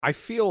I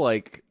feel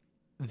like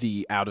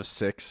the out of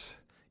six,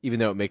 even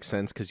though it makes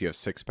sense because you have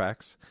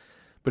 6-packs,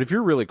 but if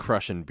you're really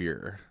crushing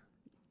beer,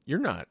 you're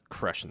not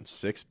crushing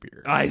 6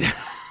 beers.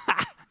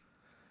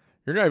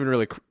 You're not even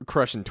really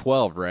crushing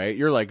 12, right?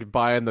 You're like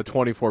buying the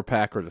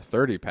 24-pack or the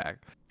 30-pack.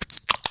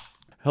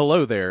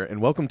 Hello there,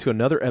 and welcome to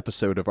another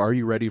episode of Are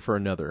You Ready for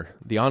Another?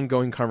 The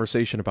ongoing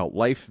conversation about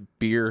life,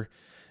 beer,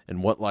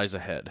 and what lies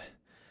ahead.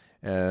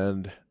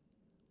 And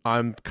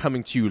I'm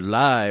coming to you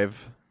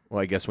live. Well,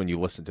 I guess when you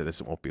listen to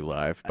this, it won't be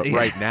live. But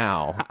right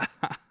now,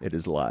 it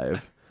is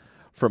live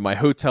from my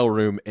hotel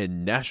room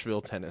in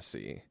Nashville,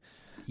 Tennessee.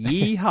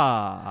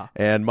 Yeehaw.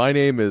 And my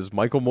name is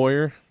Michael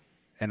Moyer.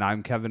 And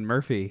I'm Kevin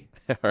Murphy.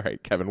 All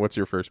right, Kevin, what's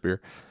your first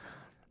beer?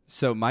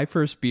 So my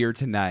first beer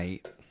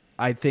tonight,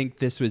 I think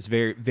this was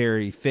very,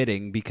 very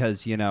fitting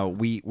because, you know,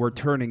 we're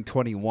turning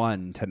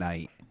 21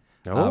 tonight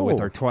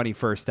with our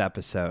 21st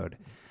episode.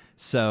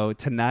 So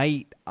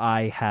tonight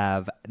I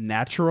have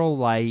Natural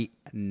Light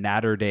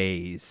Natter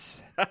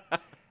Days.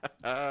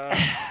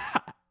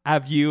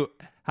 Have you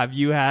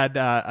had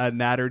a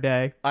Natter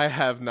Day? I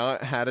have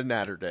not had a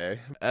Natter Day.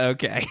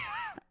 Okay.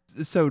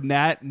 So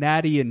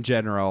Natty in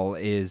general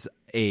is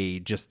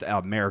just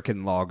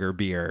American lager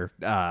beer,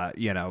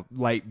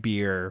 light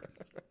beer.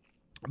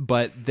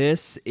 But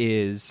this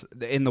is,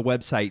 in the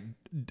website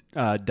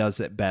does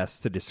it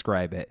best to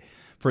describe it.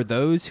 For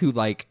those who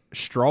like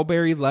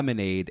strawberry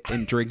lemonade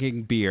and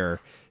drinking beer,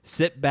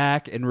 sit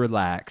back and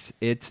relax.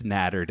 It's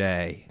Natter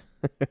Day.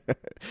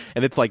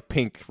 And it's like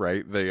pink,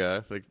 right?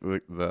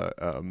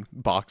 The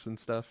box and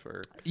stuff.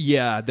 Or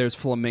yeah, there's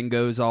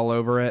flamingos all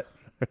over it.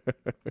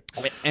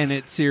 And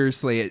it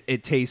seriously,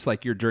 it tastes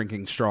like you're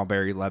drinking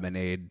strawberry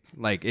lemonade.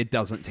 Like, it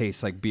doesn't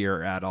taste like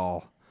beer at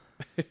all.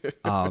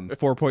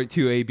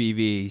 4.2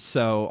 ABV.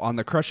 So on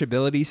the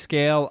crushability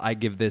scale, I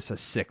give this a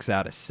 6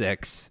 out of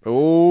 6.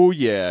 Oh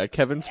yeah,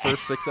 Kevin's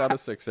first 6 out of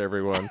 6.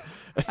 Everyone,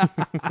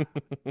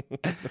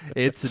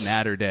 it's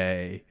Natter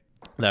Day.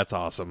 That's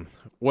awesome.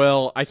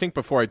 Well, I think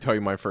before I tell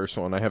you my first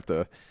one, I have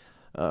to,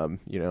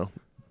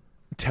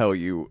 tell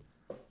you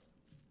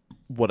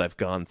what I've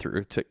gone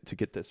through to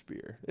get this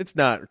beer. It's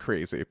not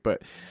crazy,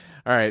 but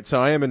all right. So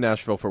I am in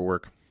Nashville for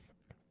work.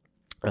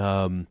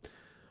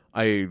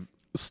 I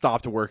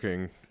stopped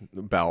working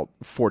about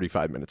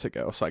 45 minutes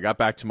ago. So I got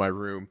back to my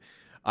room.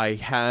 I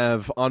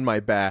have on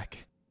my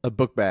back a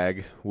book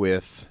bag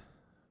with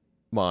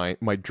my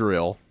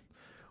drill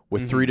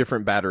with 3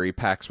 different battery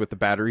packs with the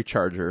battery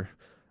charger,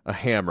 a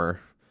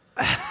hammer,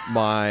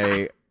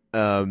 my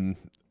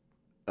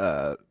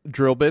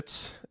drill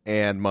bits,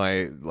 and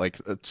my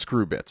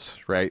screw bits,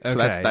 right? Okay.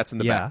 So that's in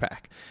the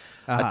backpack.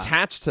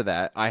 Attached to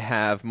that, I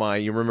have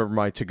you remember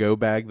my to-go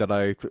bag that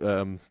I,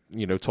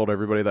 told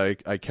everybody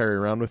that I carry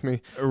around with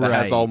me? That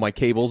has all my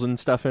cables and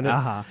stuff in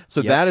it.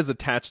 So that is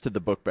attached to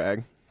the book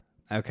bag.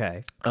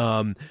 Okay.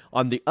 On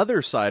the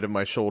other side of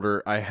my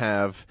shoulder, I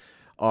have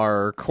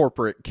our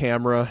corporate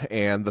camera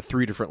and the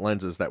 3 different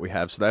lenses that we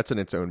have. So that's in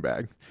its own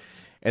bag.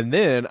 And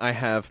then I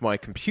have my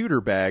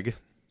computer bag,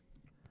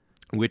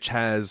 which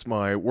has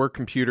my work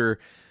computer,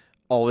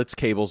 all its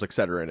cables,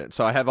 etc. in it.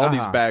 So I have all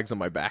these bags on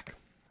my back.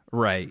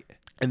 Right.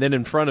 And then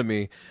in front of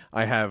me,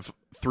 I have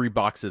 3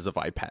 boxes of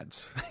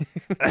iPads.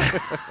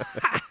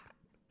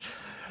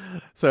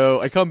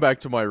 So I come back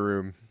to my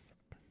room,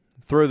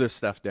 throw this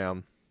stuff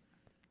down,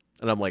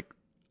 and I'm like,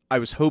 I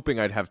was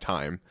hoping I'd have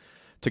time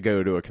to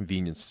go to a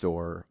convenience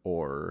store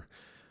or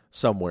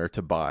somewhere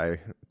to buy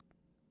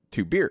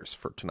 2 beers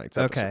for tonight's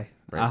episode. Okay.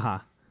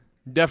 Right?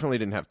 Definitely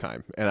didn't have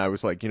time. And I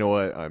was like, you know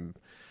what? I'm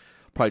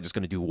probably just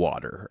going to do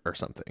water or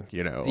something,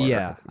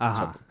 Yeah.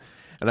 Something.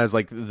 And I was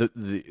like,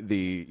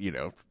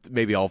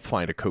 maybe I'll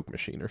find a Coke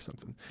machine or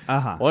something.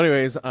 Well,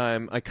 anyways,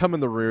 I come in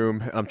the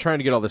room. I'm trying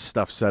to get all this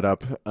stuff set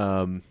up.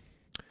 Now,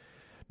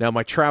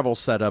 my travel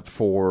setup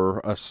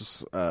for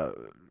us,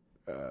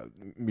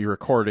 me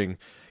recording,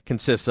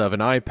 consists of an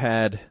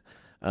iPad,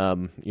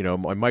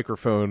 my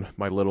microphone,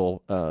 my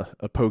little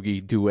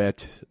Apogee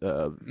Duet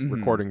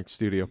recording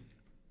studio.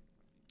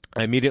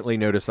 I immediately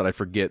noticed that I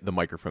forget the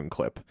microphone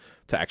clip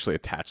to actually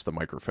attach the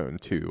microphone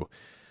to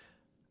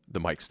the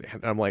mic stand.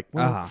 And I'm like,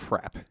 well,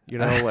 crap,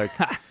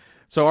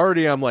 so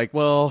already I'm like,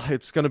 well,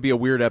 it's going to be a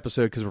weird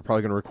episode because we're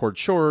probably going to record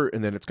short,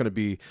 and then it's going to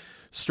be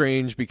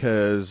strange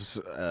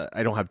because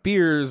I don't have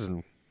beers,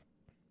 and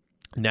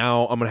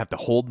now I'm going to have to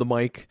hold the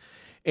mic.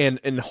 And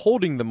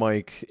holding the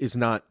mic is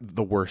not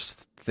the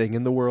worst thing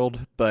in the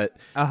world, but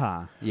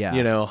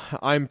yeah,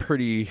 I'm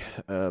pretty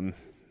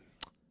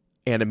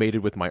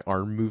animated with my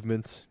arm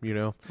movements,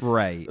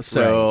 right?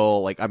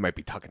 So I might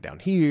be talking down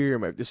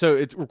here, so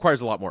it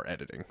requires a lot more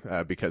editing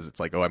because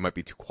it's like, I might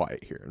be too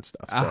quiet here and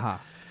stuff. So,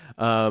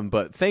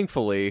 but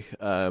thankfully,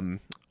 I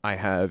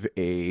have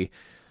a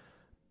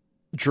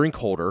drink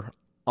holder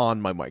on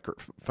my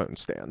microphone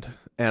stand,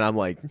 and I'm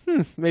like,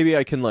 maybe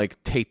I can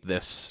like tape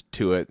this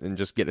to it and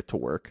just get it to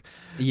work.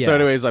 Yeah. So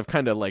anyways, I've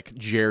kind of like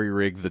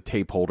jerry-rigged the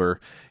tape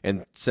holder,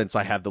 and since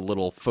I have the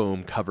little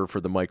foam cover for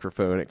the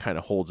microphone, it kind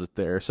of holds it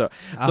there. So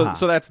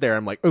that's there.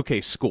 I'm like,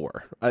 okay,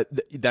 score.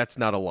 That's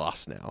not a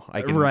loss now.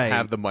 I can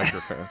have the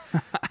microphone,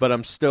 but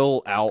I'm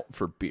still out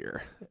for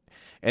beer.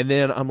 And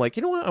then I'm like,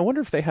 you know what? I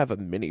wonder if they have a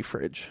mini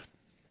fridge.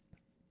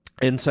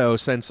 And so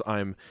since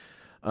I'm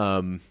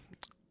traveling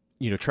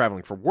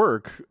for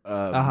work,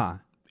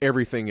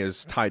 everything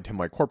is tied to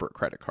my corporate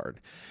credit card.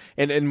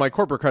 And my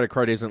corporate credit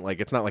card isn't like,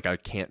 it's not like I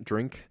can't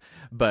drink,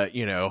 but,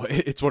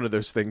 it's one of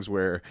those things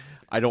where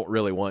I don't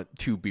really want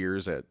 2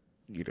 beers at,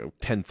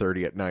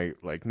 10:30 at night,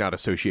 like not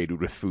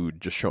associated with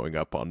food, just showing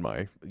up on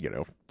my,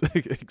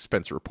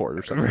 expense report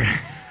or something.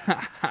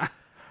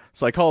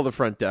 So I call the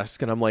front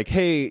desk and I'm like,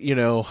 hey,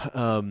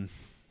 can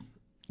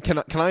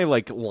I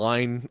like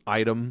line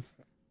item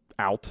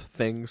out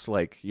things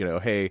like,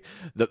 hey,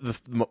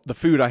 the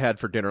food I had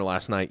for dinner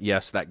last night,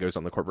 yes, that goes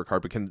on the corporate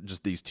card, but can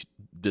just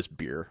this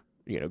beer,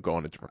 go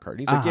on a different card?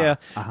 And he's like, yeah,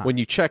 when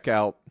you check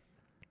out,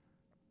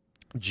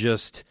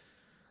 just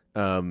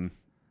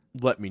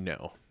let me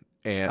know.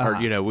 And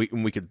or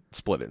we could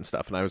split it and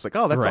stuff. And I was like,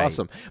 oh, that's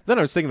awesome. But then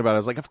I was thinking about it. I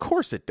was like, of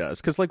course it does,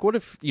 because like, what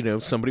if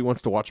somebody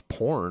wants to watch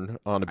porn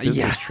on a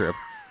business trip?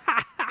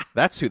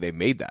 That's who they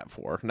made that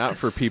for, not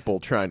for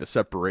people trying to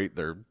separate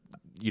their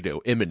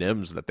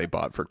M&Ms that they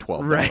bought for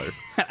 $12. Right.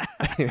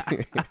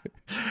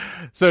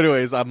 So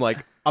anyways, I'm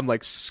like,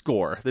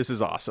 score. This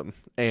is awesome.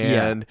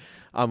 And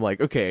I'm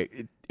like,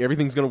 okay,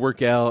 everything's gonna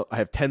work out. I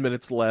have 10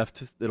 minutes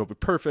left. It'll be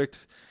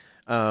perfect.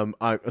 So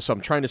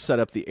I'm trying to set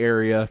up the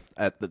area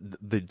at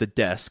the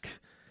desk,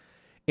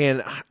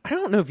 and I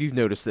don't know if you've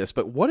noticed this,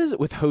 but what is it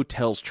with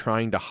hotels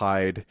trying to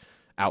hide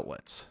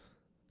outlets?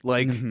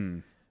 Like,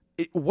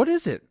 what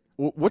is it?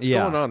 What's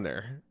going on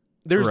there?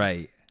 There's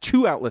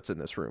 2 outlets in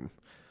this room,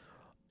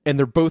 and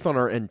they're both on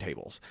our end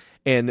tables,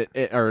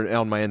 or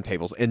on my end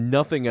tables, and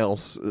nothing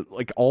else.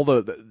 Like all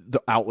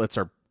the outlets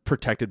are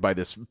protected by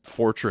this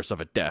fortress of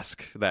a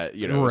desk that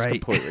is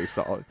completely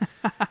solid.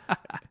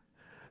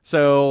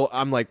 So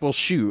I'm like, well,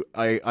 shoot,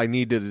 I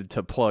needed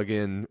to plug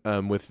in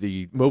with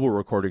the mobile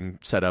recording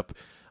setup.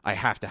 I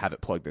have to have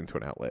it plugged into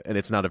an outlet, and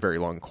it's not a very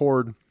long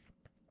cord.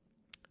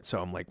 So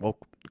I'm like, well,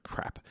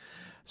 crap.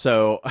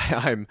 So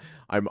I'm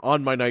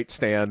on my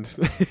nightstand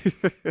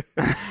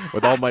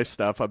with all my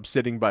stuff. I'm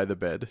sitting by the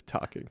bed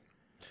talking.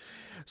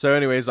 So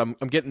anyways, I'm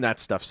getting that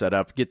stuff set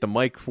up, get the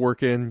mic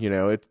working,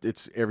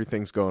 it's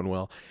everything's going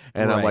well.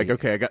 And I'm like,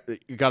 okay, I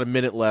got a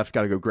minute left,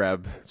 got to go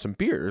grab some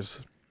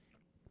beers.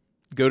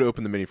 Go to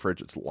open the mini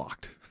fridge, it's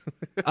locked.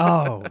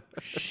 Oh,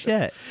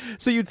 shit.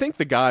 So you'd think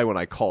the guy, when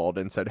I called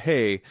and said,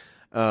 hey,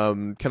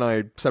 can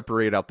I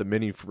separate out the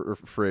mini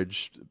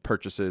fridge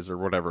purchases or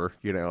whatever,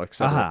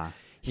 etc.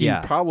 He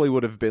probably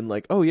would have been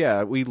like, oh,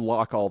 yeah, we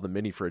lock all the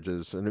mini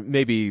fridges. And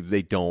maybe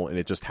they don't, and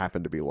it just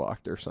happened to be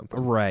locked or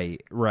something.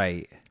 Right.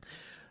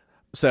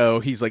 So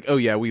he's like, oh,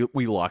 yeah,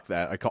 we lock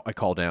that. I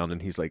call down, and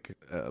he's like,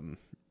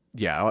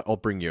 yeah, I'll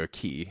bring you a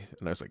key.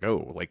 And I was like,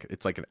 oh, like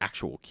it's like an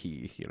actual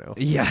key,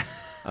 Yeah.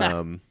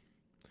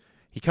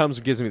 He comes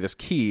and gives me this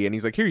key, and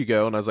he's like, here you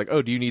go. And I was like,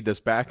 oh, do you need this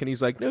back? And he's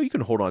like, no, you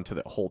can hold on to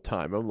that whole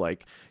time. I'm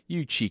like,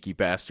 you cheeky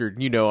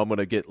bastard. I'm going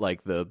to get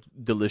like the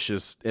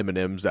delicious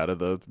M&Ms out of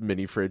the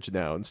mini fridge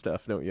now and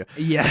stuff, don't you?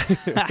 Yeah.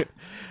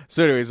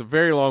 So anyways, a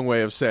very long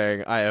way of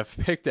saying I have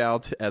picked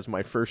out as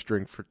my first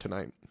drink for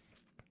tonight.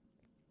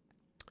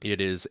 It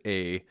is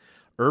a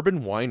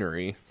Urban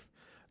Winery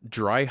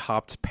dry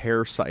hopped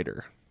pear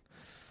cider.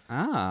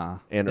 And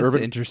that's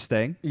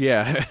interesting.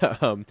 Yeah.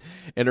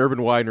 An Urban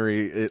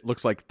Winery, it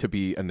looks like to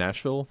be a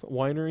Nashville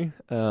winery.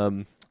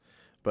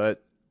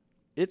 But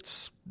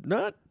it's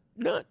not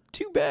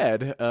too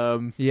bad.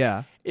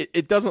 Yeah.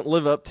 It doesn't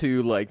live up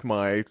to like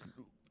my,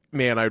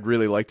 man, I'd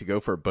really like to go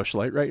for a Busch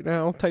Light right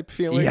now type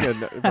feeling.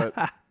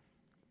 Yeah.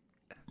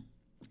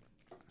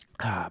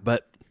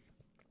 But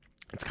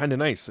it's kind of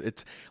nice.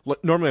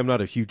 Normally I'm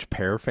not a huge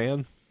pear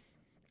fan,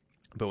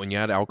 but when you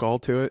add alcohol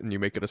to it and you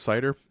make it a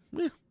cider,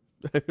 yeah.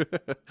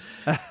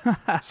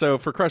 So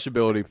for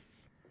crushability,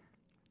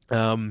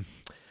 I'd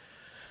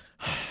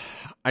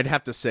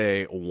have to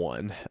say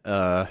 1.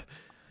 I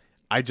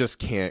just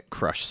can't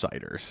crush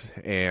ciders,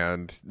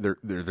 and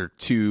they're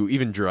too,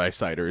 even dry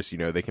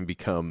ciders, they can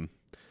become,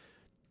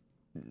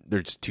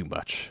 they're just too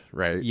much,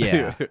 right?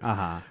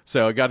 Yeah.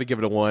 So I got to give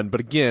it a 1. But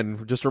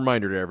again, just a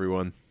reminder to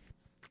everyone,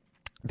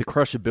 the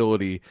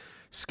crushability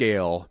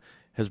scale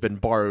has been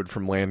borrowed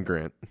from Land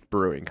Grant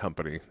Brewing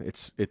Company.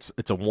 It's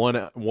a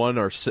 1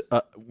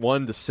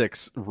 to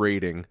 6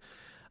 rating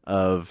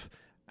of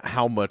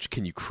how much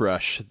can you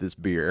crush this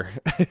beer.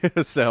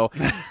 So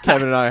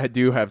Kevin and I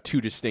do have 2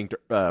 distinct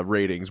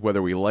ratings,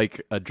 whether we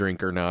like a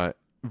drink or not,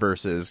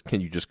 versus can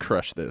you just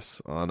crush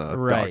this on a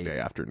dog day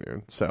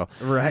afternoon. So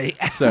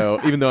so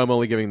even though I'm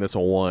only giving this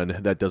a 1,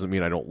 that doesn't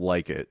mean I don't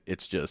like it.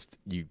 It's just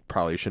you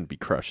probably shouldn't be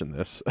crushing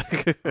this.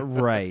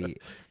 Right.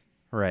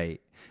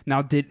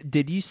 Now,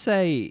 did you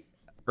say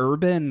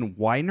Urban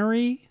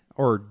Winery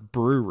or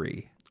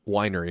brewery?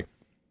 Winery.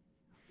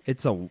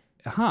 It's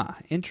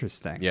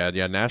interesting.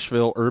 Yeah.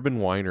 Nashville Urban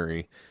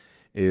Winery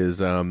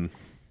is,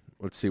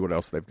 let's see what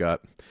else they've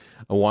got.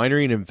 A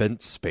winery and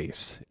event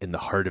space in the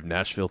heart of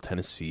Nashville,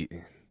 Tennessee.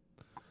 It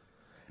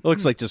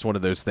looks like just one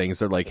of those things.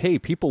 They're like, hey,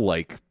 people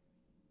like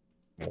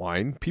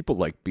wine, people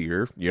like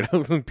beer,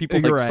 people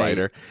like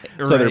cider.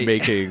 So they're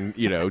making,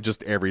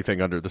 just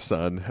everything under the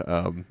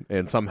sun.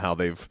 And somehow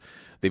they've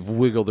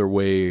wiggled their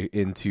way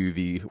into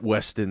the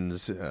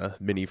Weston's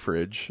mini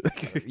fridge.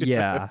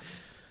 Yeah.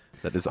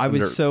 That is I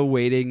was so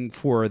waiting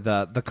for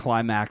the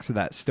climax of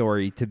that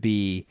story to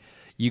be,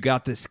 you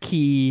got this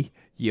key,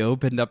 you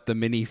opened up the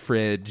mini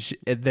fridge,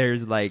 and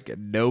there's like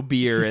no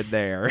beer in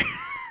there.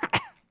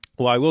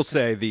 Well, I will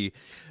say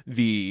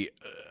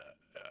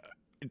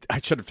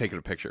I should have taken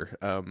a picture.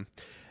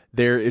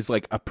 There is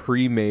like a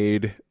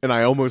pre-made, and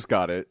I almost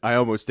got it. I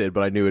almost did,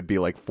 but I knew it'd be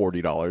like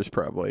 $40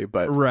 probably.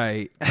 But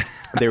right.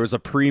 There was a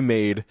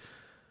pre-made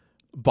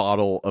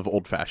bottle of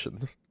Old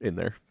Fashioned in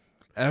there.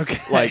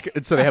 Okay.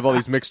 And so they have all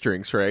these mixed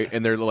drinks, right?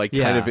 And they're like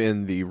kind of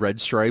in the Red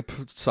Stripe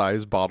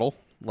size bottle.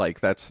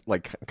 Like that's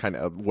like kind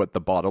of what the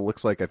bottle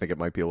looks like. I think it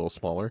might be a little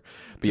smaller,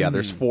 but yeah,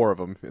 there's 4 of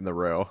them in the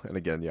row. And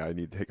again, I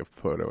need to take a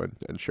photo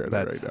and share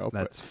that right now.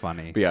 That's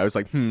funny. But yeah, I was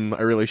like, I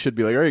really should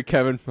be like, all right,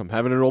 Kevin, I'm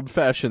having an Old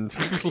Fashioned.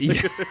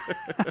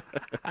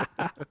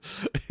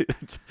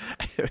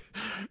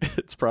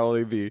 It's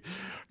probably the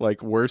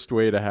worst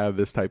way to have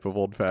this type of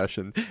Old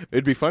Fashioned.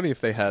 It'd be funny if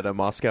they had a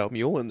Moscow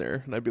Mule in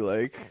there, and I'd be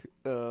like,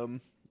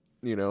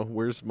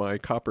 where's my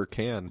copper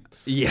can?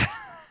 Yeah.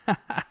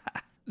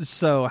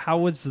 So how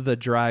was the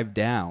drive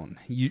down?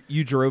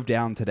 You drove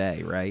down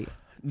today, right?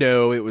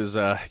 No, it was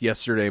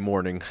yesterday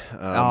morning.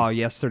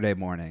 Yesterday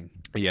morning.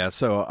 Yeah,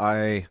 so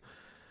I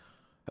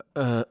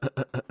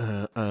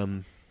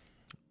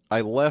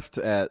left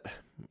at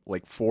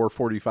like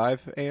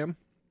 4:45 a.m.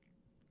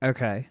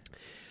 Okay.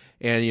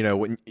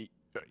 And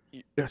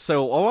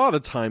so a lot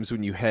of times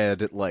when you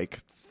head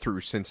like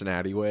through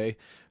Cincinnati way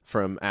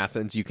from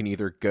Athens, you can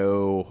either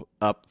go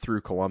up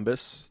through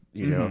Columbus,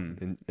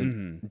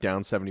 and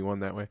down 71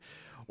 that way,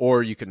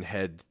 or you can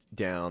head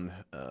down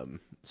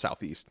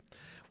southeast.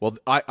 Well,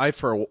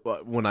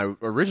 when I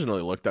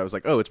originally looked, I was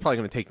like, oh, it's probably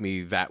going to take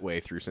me that way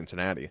through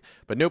Cincinnati.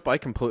 But nope, I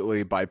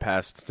completely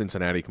bypassed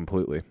Cincinnati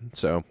completely.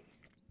 So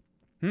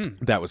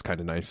that was kind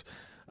of nice.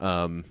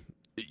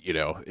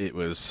 It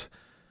was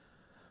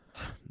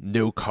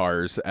no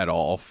cars at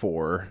all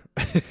for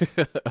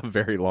a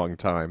very long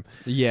time.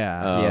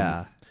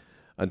 Yeah.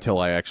 Until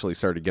I actually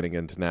started getting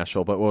into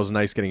Nashville. But what was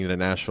nice getting into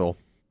Nashville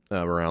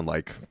around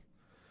I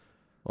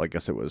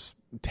guess it was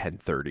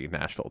 10:30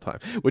 Nashville time,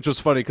 which was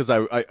funny because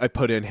I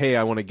put in, hey,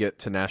 I want to get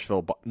to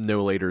Nashville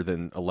no later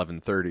than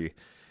 11:30.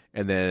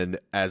 And then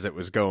as it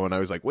was going, I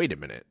was like, wait a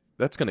minute,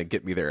 that's going to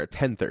get me there at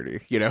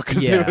 10:30,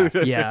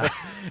 Yeah.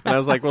 And I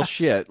was like, well,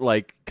 shit,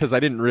 because I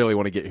didn't really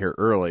want to get here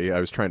early.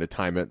 I was trying to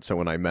time it so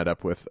when I met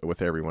up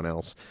with everyone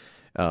else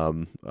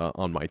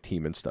on my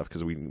team and stuff,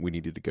 because we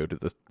needed to go to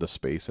the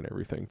space and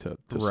everything to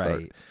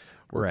start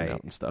working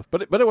out and stuff.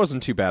 But it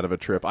wasn't too bad of a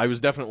trip. I was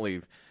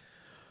definitely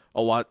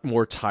a lot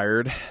more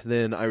tired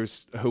than I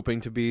was hoping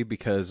to be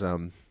because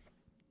I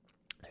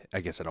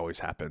guess it always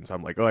happens.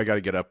 I'm like, oh, I got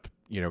to get up,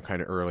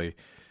 kind of early.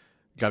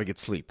 Got to get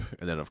sleep,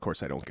 and then of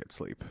course I don't get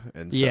sleep,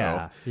 and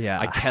so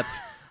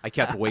I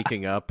kept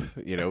waking up.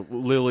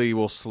 Lily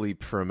will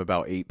sleep from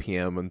about 8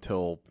 p.m.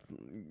 until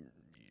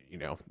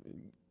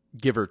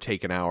give or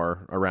take an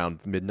hour around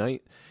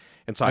midnight,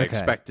 and so I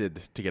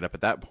expected to get up at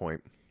that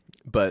point.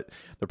 But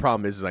the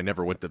problem is I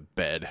never went to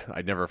bed.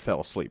 I never fell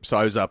asleep, so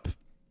I was up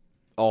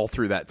all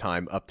through that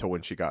time up to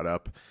when she got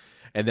up.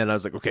 And then I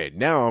was like, okay,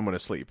 now I'm going to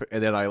sleep.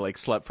 And then I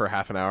slept for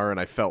half an hour, and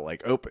I felt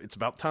like, oh, it's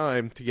about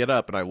time to get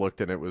up. And I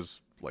looked, and it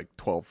was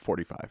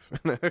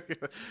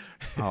 12:45.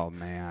 Oh,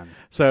 man.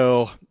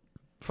 So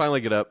finally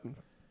get up.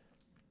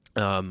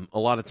 A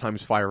lot of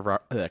times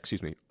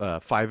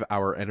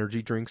 5-hour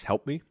energy drinks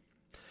help me.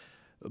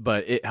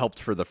 But it helped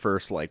for the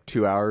first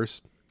 2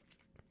 hours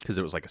because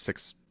it was like a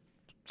 6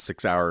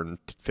 hour and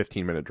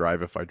 15-minute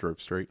drive if I drove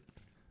straight.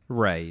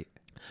 Right.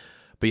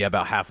 But yeah,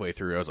 about halfway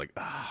through, I was like,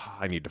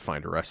 I need to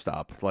find a rest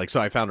stop. So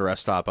I found a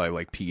rest stop. I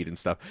peed and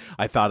stuff.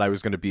 I thought I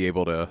was going to be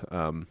able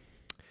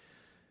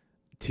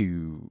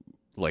to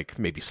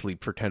maybe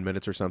sleep for 10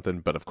 minutes or something.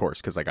 But of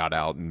course, because I got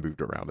out and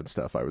moved around and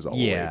stuff, I was all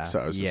awake.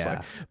 So I was just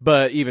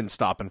but even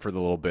stopping for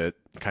the little bit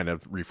kind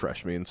of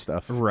refreshed me and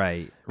stuff.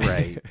 Right.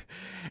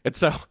 And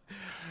so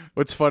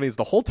what's funny is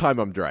the whole time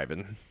I'm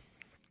driving,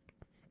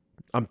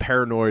 I'm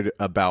paranoid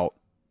about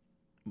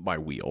my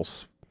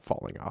wheels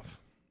falling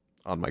off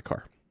on my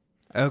car.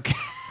 Okay.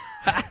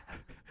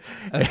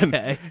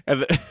 Okay.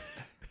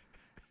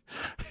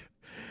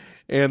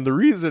 And the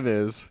reason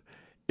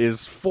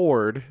is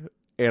Ford,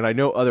 and I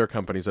know other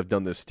companies have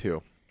done this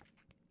too,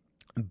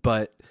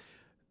 but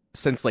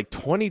since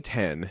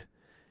 2010,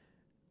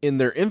 in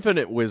their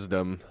infinite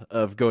wisdom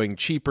of going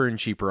cheaper and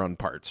cheaper on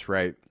parts,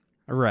 right?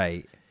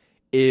 Right.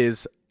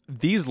 Is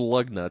these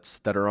lug nuts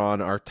that are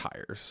on our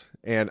tires,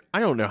 and I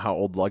don't know how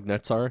old lug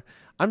nuts are.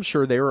 I'm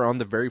sure they were on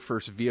the very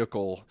first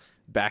vehicle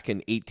back in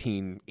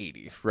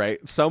 1880,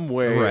 right? Some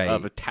way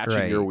of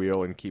attaching your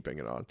wheel and keeping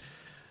it on.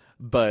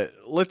 But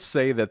let's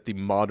say that the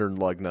modern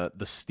lug nut,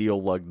 the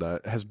steel lug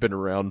nut, has been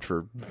around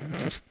for,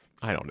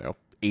 I don't know,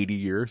 80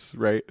 years,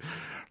 right?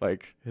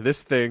 Like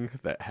this thing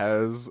that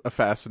has a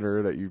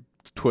fastener that you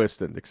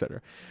twist and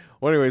etc.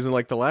 Well, anyways, in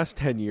like the last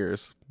 10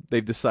 years,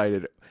 they've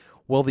decided,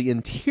 well, the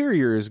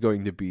interior is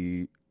going to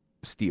be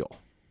steel,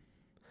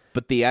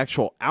 but the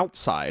actual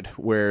outside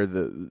where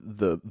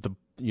the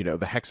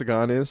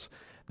hexagon is,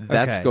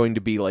 that's going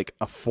to be like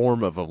a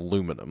form of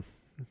aluminum.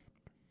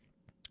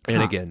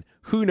 And again,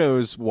 who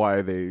knows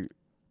why they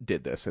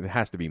did this? And it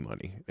has to be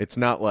money. It's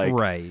not like,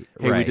 hey,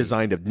 we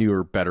designed a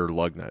newer, better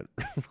lug nut.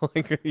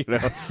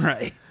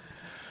 Right.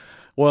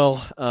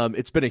 Well,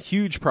 it's been a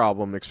huge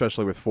problem,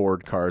 especially with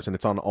Ford cars, and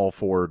it's on all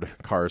Ford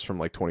cars from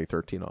like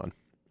 2013 on.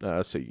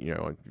 So,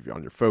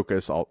 on your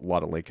Focus, a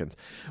lot of Lincolns.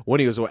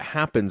 What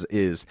happens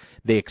is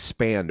they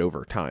expand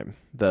over time,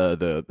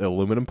 the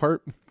aluminum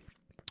part.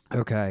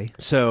 Okay.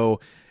 So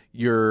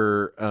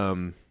you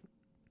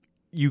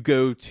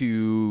go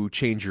to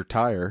change your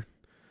tire,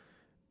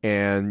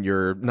 and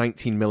your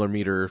 19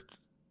 millimeter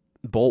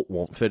bolt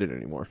won't fit it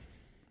anymore,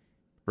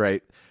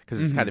 right? Because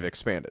it's kind of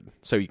expanded.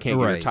 So you can't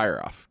get your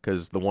tire off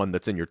because the one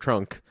that's in your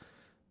trunk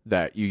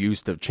that you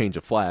use to change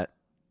a flat,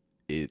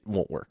 it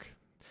won't work.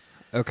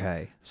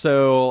 Okay.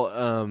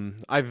 So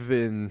I've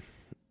been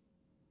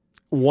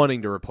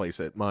wanting to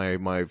replace it.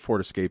 My Ford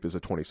Escape is a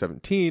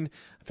 2017.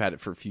 I've had it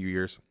for a few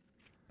years.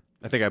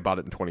 I think I bought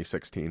it in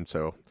 2016,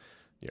 so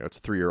it's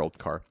a 3-year-old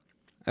car.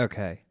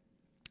 Okay.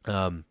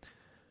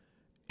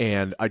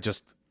 And I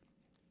just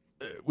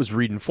was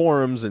reading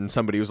forums, and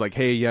somebody was like,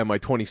 hey, yeah, my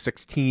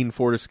 2016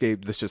 Ford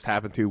Escape, this just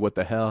happened to, what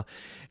the hell?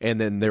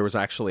 And then there was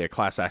actually a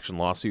class action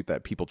lawsuit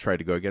that people tried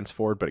to go against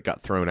Ford, but it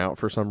got thrown out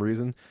for some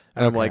reason.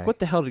 And I'm like, what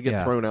the hell did it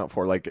get thrown out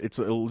for? Like, it's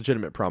a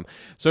legitimate problem.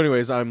 So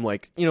anyways, I'm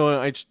like,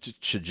 I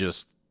should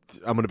just,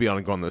 I'm going to be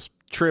on this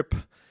trip,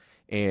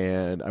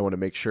 and I want to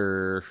make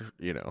sure,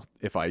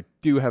 if I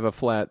do have a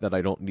flat, that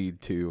I don't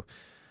need to,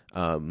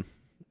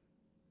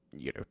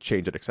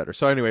 change it, etc.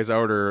 So anyways, I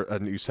order a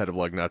new set of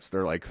lug nuts.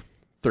 They're like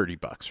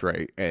 $30,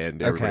 right?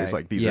 And everybody's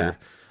like, these are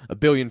a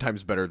billion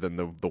times better than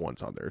the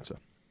ones on there.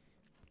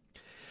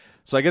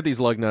 So I get these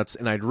lug nuts,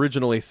 and I'd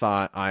originally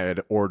thought I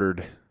had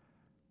ordered,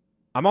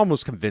 I'm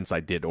almost convinced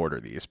I did order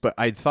these, but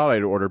I thought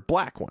I'd ordered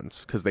black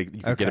ones because you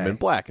could get them in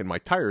black, and my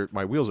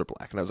wheels are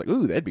black. And I was like,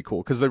 ooh, that'd be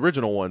cool, because the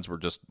original ones were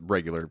just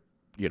regular,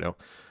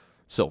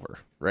 silver,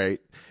 right?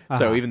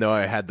 So even though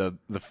I had the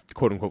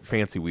quote unquote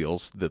fancy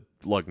wheels, the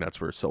lug nuts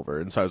were silver.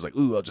 And so I was like,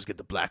 ooh, I'll just get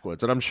the black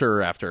ones. And I'm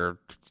sure after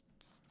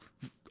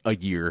a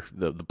year,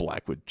 the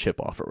black would chip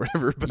off or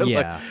whatever. But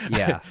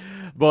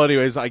Well,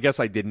 anyways, I guess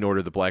I didn't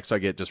order the black, so I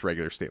get just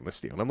regular stainless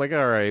steel. And I'm like,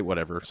 all right,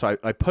 whatever. So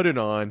I put it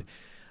on.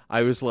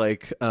 I was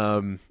like,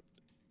 so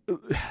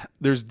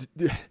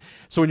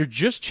when you're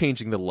just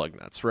changing the lug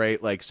nuts,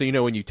 right? Like, so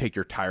when you take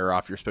your tire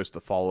off, you're supposed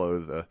to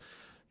follow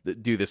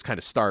do this kind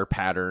of star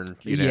pattern,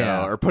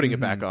 or putting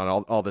it back on,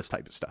 all this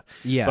type of stuff.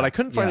 Yeah. But I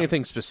couldn't find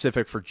anything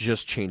specific for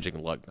just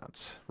changing lug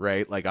nuts,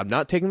 right? Like, I'm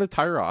not taking the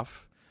tire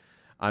off.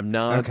 I'm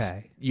not,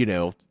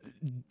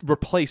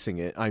 replacing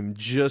it. I'm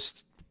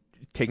just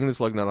taking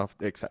this lug nut off,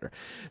 etc.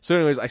 So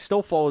anyways, I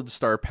still followed the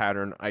star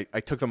pattern.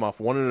 I took them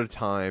off one at a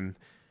time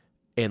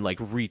and like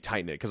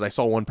retighten it, because I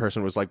saw one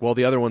person was like, well,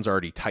 the other one's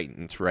already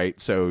tightened, right?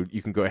 So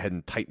you can go ahead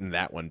and tighten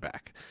that one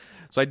back.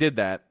 So I did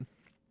that.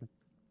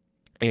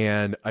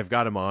 And I've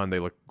got them on. They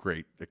look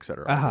great, et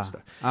cetera. All this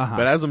stuff.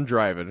 But as I'm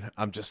driving,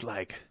 I'm just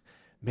like,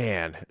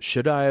 man,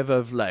 should I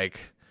have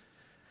like,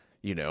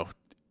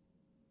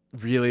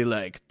 really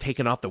like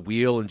taken off the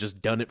wheel and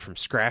just done it from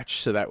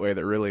scratch, so that way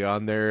they're really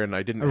on there. And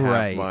I didn't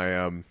have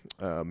my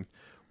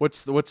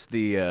what's the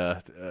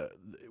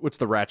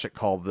ratchet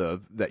called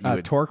that you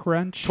would, torque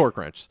wrench? Torque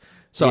wrench.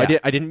 So I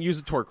didn't use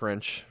a torque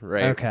wrench,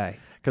 right? Okay.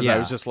 Because I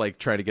was just like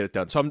trying to get it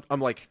done. So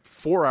I'm like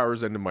 4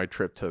 hours into my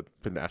trip to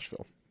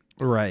Nashville.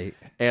 Right.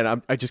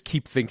 And I just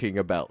keep thinking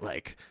about,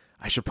 like,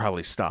 I should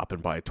probably stop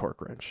and buy a torque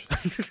wrench.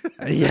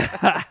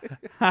 Yeah.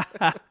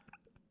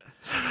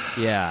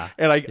 Yeah.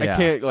 And I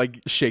can't, like,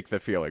 shake the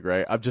feeling,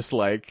 right? I'm just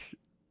like,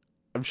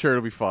 I'm sure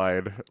it'll be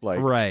fine.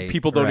 Like,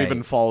 people don't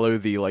even follow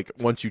the, like,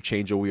 once you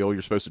change a wheel,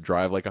 you're supposed to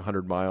drive like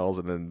 100 miles,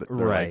 and then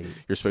like,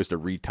 you're supposed to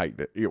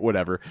retighten it,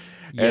 whatever.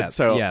 Yep. And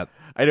so,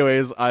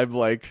 anyways, I'm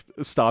like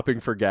stopping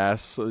for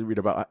gas,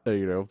 about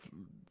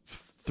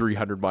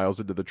 300 miles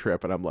into the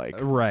trip, and I'm like,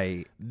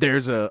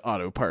 there's a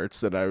auto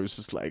parts, and I was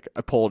just like,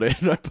 I pulled in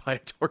and I buy a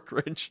torque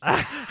wrench.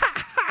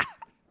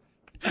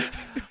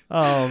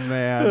 Oh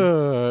man.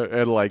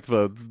 And like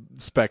the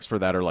specs for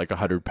that are like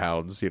 100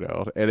 pounds, and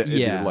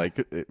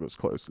it was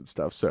close and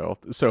stuff. So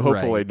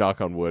hopefully, knock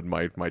on wood,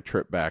 my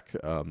trip back,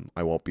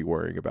 I won't be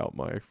worrying about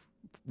my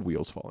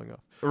wheels falling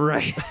off.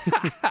 Right.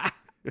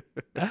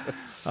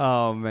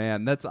 Oh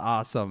man, that's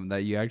awesome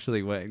that you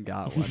actually went and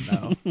got one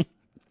though.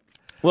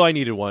 Well, I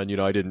needed one.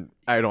 I don't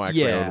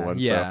actually own one.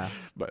 Yeah. So,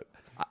 but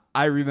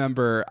I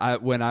remember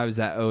when I was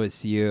at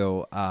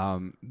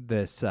OSU,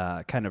 this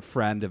kind of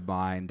friend of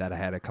mine that I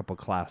had a couple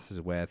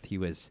classes with, he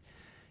was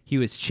he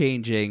was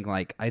changing,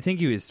 like, I think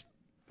he was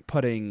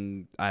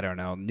putting, I don't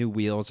know, new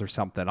wheels or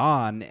something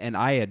on, and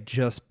I had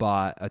just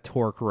bought a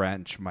torque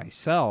wrench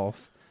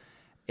myself,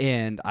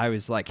 and I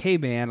was like, hey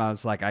man, I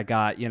was like, I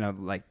got,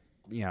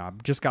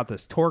 I've just got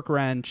this torque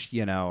wrench,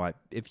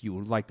 if you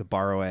would like to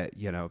borrow it,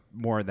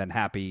 more than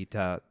happy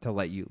to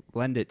let you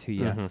lend it to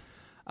you.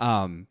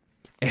 And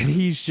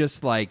he's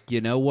just like, you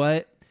know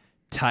what?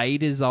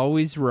 Tight is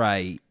always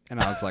right.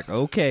 And I was like,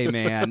 okay,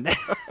 man.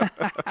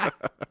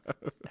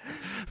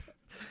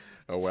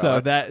 Oh,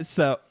 wow.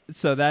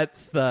 So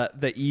that's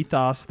the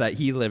ethos that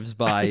he lives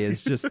by,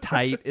 is just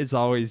tight is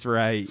always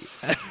right.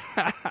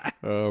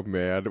 Oh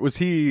man, was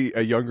he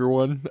a younger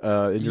one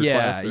in your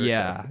class?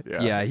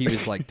 Yeah. He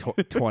was like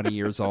 20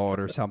 years old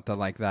or something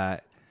like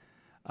that.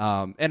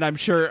 And I'm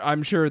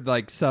sure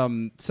like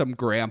some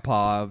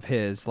grandpa of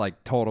his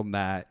like told him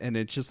that, and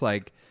it's just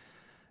like,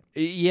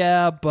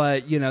 yeah,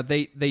 but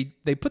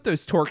they put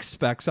those torque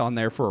specs on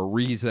there for a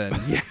reason.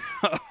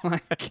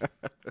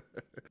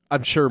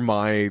 I'm sure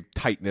my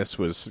tightness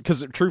was,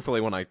 because truthfully,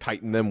 when I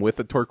tightened them with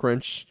a torque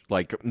wrench,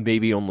 like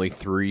maybe only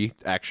 3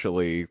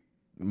 actually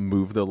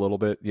moved a little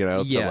bit, to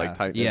like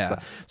tighten and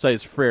stuff. So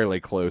it's fairly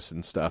close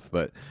and stuff,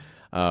 but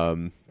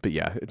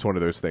yeah, it's one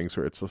of those things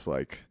where it's just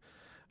like,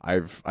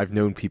 I've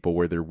known people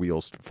where their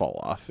wheels fall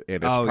off, and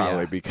it's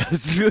probably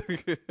because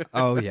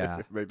oh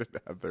yeah, they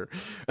didn't have their.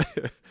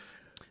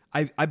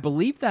 I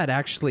believe that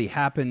actually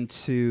happened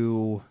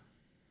to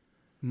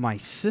my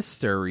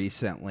sister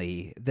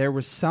recently. There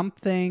was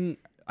something,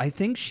 I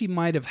think she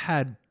might have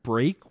had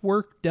brake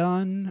work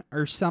done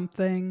or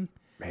something.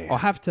 Man. I'll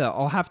have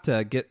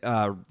to get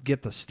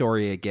the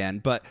story again,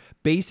 but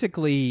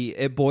basically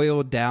it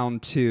boiled down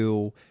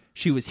to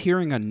she was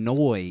hearing a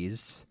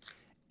noise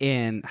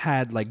and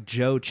had like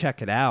Joe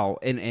check it out,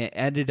 and it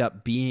ended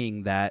up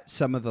being that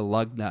some of the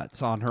lug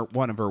nuts on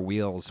one of her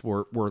wheels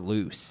were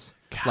loose.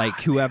 God,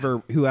 like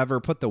whoever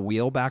put the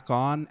wheel back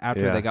on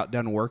after they got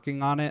done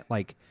working on it,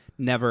 like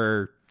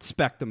never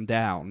spec'd them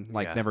down,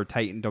 like never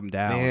tightened them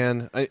down.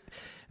 Man,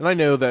 I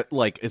know that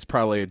like it's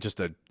probably just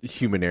a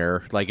human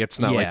error. Like it's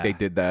not like they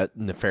did that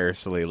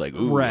nefariously, like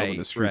ooh, I'm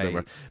gonna screw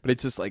them. But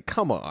it's just like,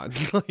 come on,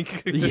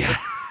 like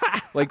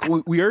like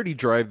we already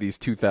drive these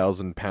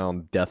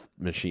 2,000-pound death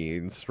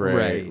machines,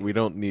 right? We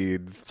don't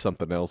need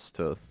something else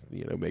to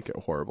make it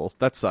horrible.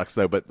 That sucks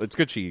though, but it's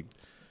good she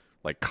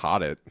like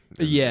caught it.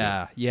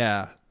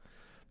 Yeah.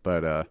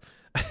 But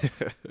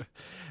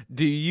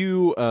do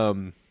you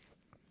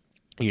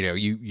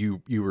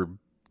you were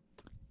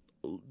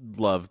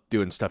love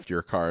doing stuff to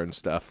your car and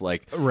stuff,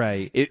 like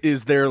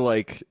is there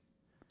like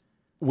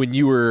when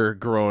you were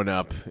growing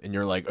up and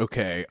you're like,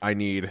 okay, I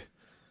need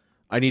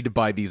to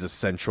buy these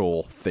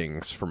essential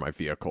things for my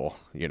vehicle,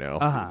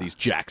 these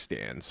jack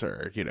stands,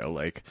 or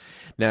like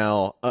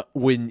now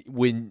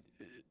when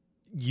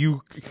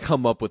you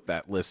come up with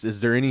that list,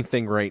 is there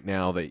anything right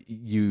now that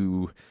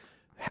you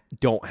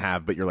don't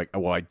have but you're like, oh,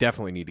 well, I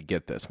definitely need to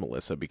get this,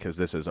 Melissa, because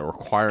this is a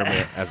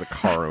requirement as a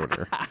car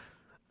owner?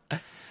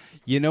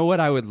 You know what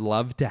I would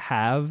love to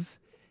have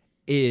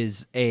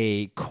is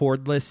a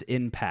cordless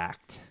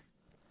impact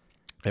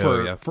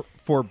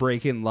for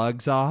breaking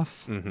lugs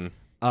off.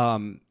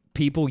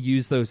 People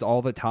use those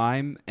all the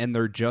time, and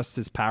they're just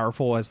as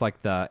powerful as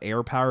like the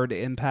air powered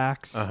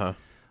impacts.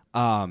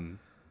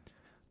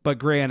 But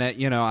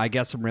granted, I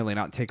guess I'm really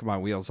not taking my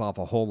wheels off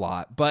a whole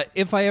lot. But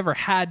if I ever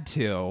had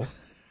to,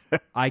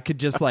 I could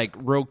just like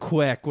real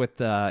quick with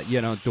the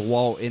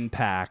DeWalt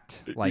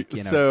impact, like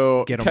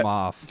so get them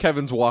off.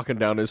 Kevin's walking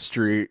down his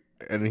street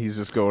and he's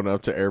just going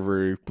up to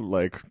every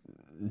like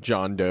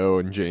John Doe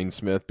and Jane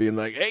Smith, being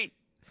like, "Hey,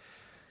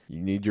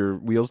 you need your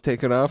wheels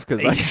taken off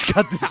because I just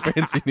got this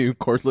fancy new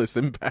cordless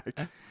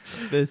impact,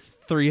 this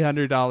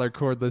 $300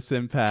 cordless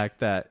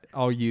impact that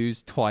I'll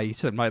use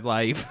twice in my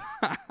life."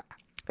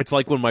 It's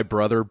like when my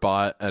brother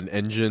bought an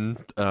engine.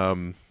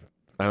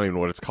 I don't even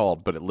know what it's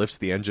called, but it lifts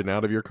the engine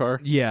out of your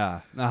car.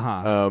 Yeah.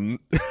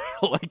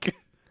 Like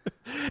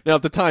now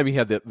at the time he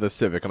had the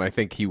Civic, and I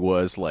think he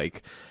was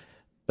like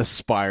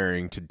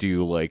aspiring to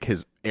do like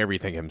his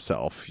everything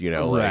himself,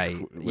 like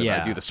when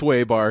I do the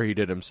sway bar, he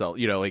did himself,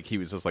 like he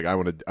was just like, I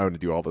want to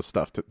do all this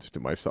stuff to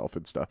myself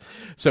and stuff.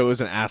 So it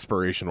was an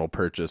aspirational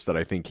purchase that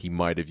I think he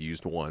might have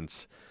used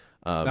once.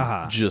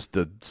 Just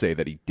to say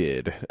that he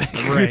did,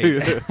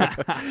 right?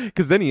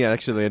 Because then he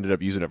actually ended up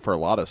using it for a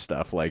lot of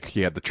stuff. Like he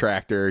had the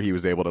tractor, he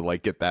was able to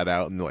like get that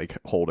out and like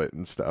hold it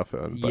and stuff.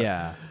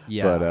 Yeah.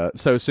 But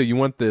so you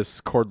want this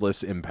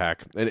cordless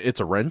impact? It's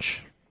a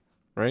wrench,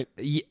 right?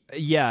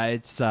 Yeah,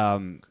 it's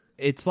like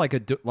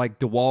like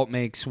DeWalt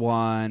makes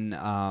one.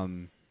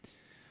 I'm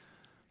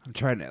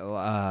trying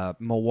to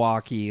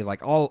Milwaukee,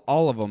 like all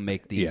of them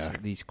make these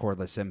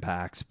cordless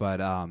impacts,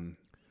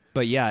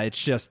 but yeah, it's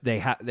just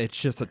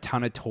it's just a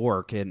ton of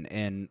torque,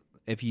 and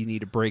if you need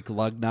to break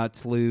lug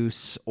nuts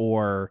loose,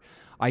 or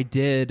I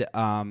did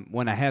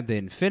when I had the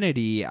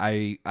Infinity,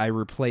 I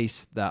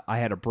replaced I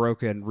had a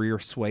broken rear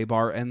sway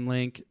bar end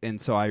link,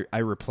 and so I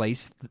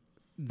replaced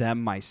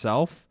them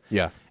myself.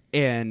 Yeah.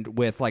 And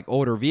with like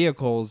older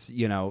vehicles,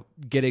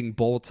 getting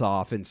bolts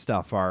off and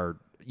stuff are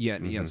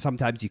you know,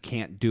 sometimes you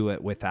can't do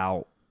it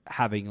without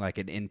having like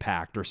an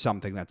impact or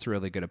something that's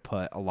really going to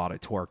put a lot of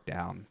torque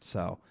down.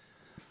 So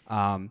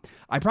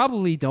I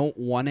probably don't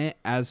want it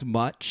as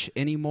much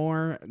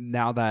anymore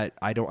now that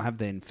I don't have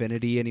the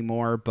Infinity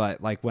anymore.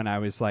 But like when I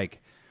was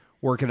like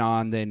working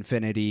on the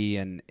Infinity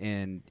and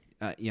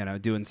you know,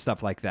 doing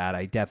stuff like that,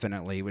 I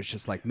definitely was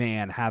just like,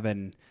 man,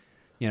 having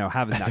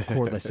that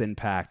cordless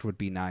impact would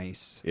be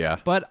nice. Yeah.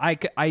 But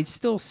I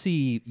still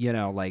see, you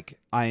know, like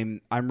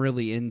I'm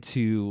really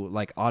into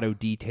like auto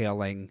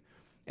detailing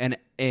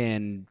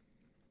and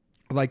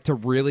like to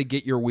really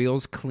get your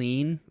wheels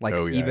clean, like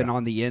even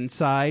on the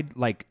inside,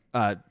 like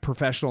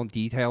professional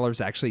detailers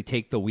actually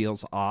take the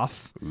wheels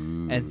off.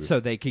 Ooh. And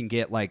so they can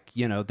get like,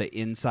 you know, the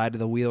inside of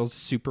the wheels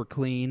super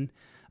clean.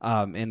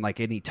 And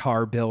like any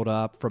tar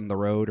buildup from the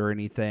road or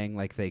anything,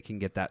 like they can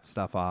get that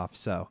stuff off.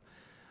 So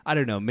I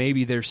don't know.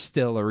 Maybe there's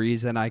still a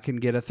reason I can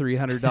get a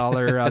 $300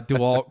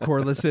 DeWalt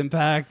cordless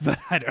impact, but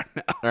I don't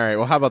know. All right.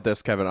 Well, how about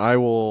this, Kevin? I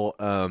will.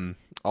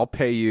 I'll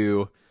pay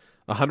you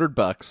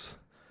 $100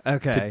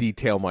 to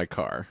detail my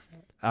car.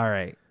 All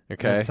right.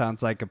 Okay. That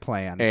sounds like a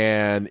plan.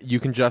 And you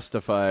can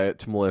justify it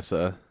to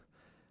Melissa,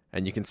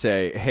 and you can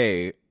say,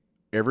 "Hey,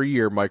 every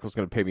year Michael's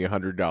going to pay me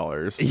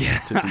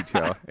 $100 to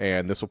detail,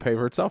 and this will pay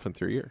for itself in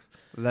 3 years."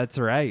 That's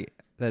right.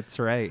 That's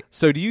right.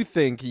 So do you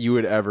think you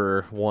would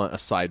ever want a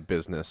side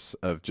business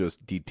of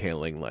just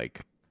detailing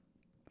like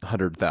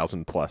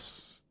 100,000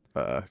 plus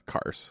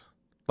cars?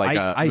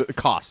 Like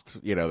cost,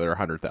 you know, they're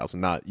 100,000,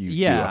 not you.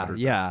 Yeah, do 100,000.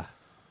 yeah.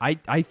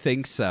 I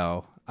think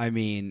so. I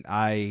mean,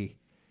 I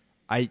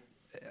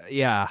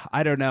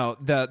don't know.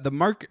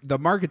 The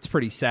market's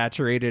pretty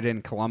saturated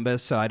in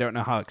Columbus, so I don't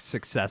know how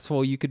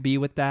successful you could be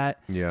with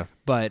that. Yeah.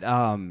 But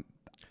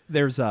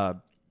there's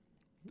a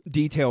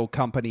detail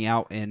company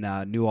out in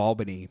New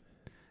Albany,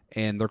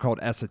 and they're called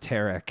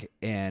Esoteric,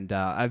 and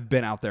I've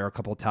been out there a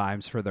couple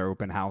times for their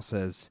open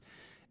houses,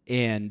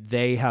 and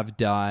they have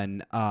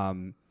done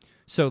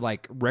so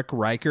like Rick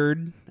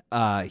Reichard,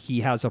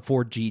 he has a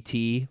Ford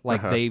GT,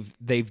 like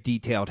they've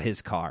detailed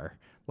his car.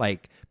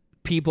 Like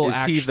people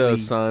Is he the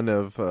son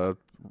of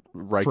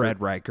Reichard? Fred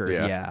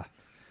Reichard, yeah.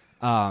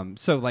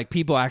 So like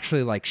people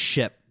actually like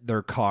ship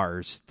their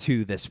cars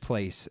to this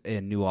place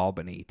in New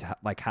Albany to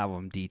like have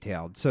them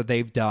detailed. So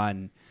they've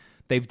done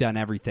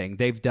everything.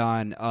 They've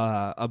done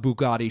a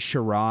Bugatti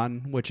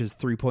Chiron, which is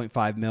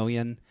 $3.5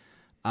 million.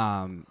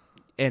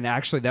 And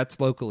actually that's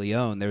locally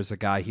owned. There's a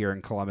guy here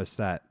in Columbus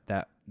that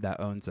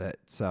owns it.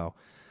 So,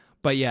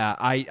 but yeah,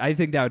 I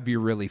think that would be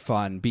really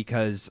fun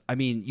because I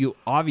mean, you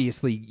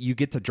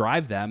get to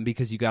drive them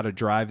because you got to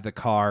drive the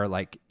car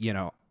like, you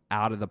know,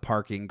 out of the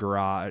parking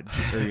garage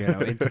or, you know,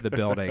 into the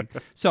building.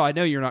 So I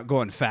know you're not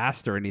going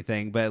fast or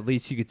anything, but at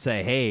least you could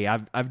say, hey,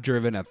 I've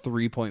driven a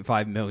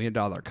 $3.5 million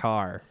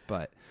car,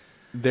 but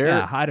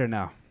I don't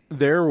know.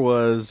 There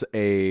was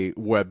a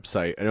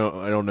website. I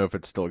don't know if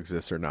it still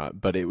exists or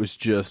not, but it was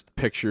just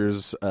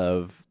pictures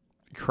of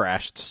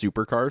crashed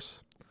supercars.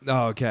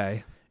 Oh,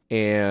 okay.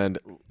 And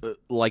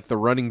like the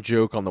running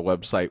joke on the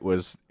website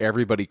was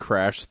everybody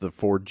crashed the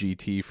Ford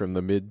GT from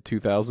the mid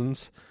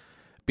 2000s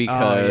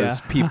because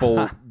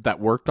people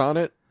that worked on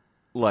it,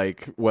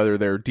 like whether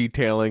they're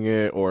detailing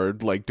it or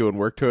like doing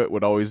work to it,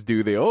 would always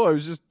do I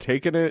was just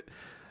taking it,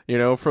 you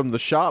know, from the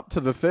shop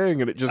to the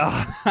thing, and it just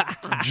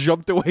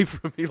jumped away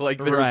from me. Like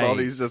there was all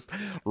these just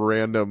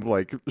random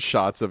like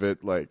shots of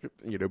it, like,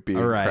 you know, being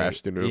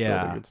crashed into a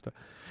building and stuff.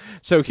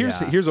 So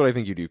here's what I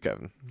think you do,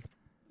 Kevin.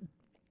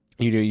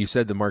 You know, you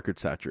said the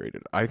market's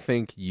saturated. I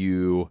think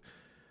you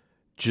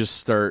just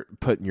start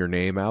putting your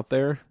name out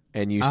there,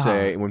 and you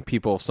say when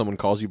someone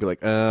calls you, be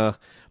like, I'm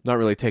not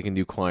really taking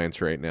new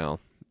clients right now.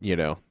 You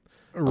know,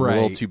 I'm a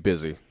little too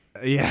busy.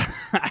 Yeah.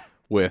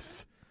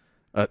 with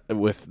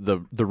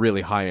the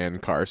really high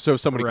end car. So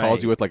if somebody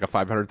calls you with like a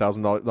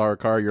 $500,000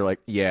 car, you're like,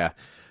 yeah,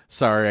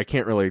 sorry, I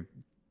can't really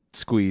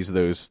squeeze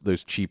those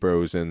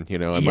cheapos, and you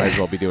know, I might as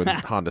well be doing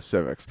Honda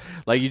Civics.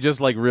 Like you just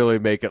like really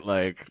make it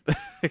like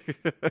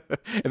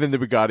and then the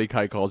Bugatti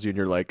guy calls you and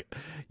you're like,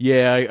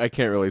 yeah, I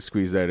can't really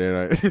squeeze that in.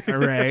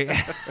 Right.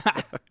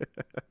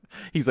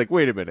 He's like,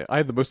 wait a minute, I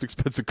have the most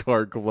expensive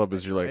car in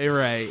Columbus. You're like,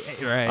 right.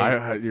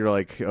 You're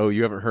like, oh,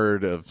 you haven't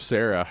heard of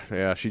Sarah?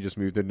 Yeah, she just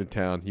moved into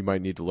town. You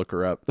might need to look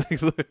her up.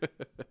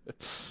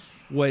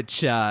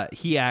 Which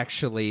he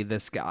actually,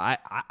 this guy,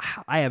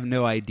 I have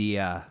no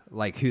idea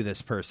like who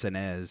this person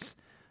is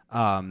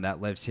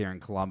that lives here in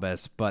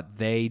Columbus, but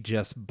they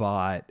just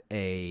bought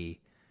a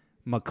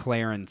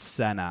McLaren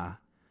Senna.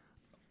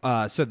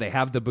 So they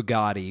have the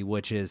Bugatti,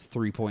 which is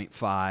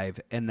 3.5,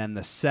 and then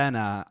the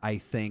Senna, I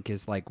think,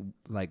 is like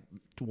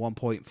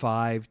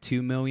 1.5,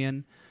 2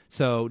 million.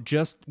 So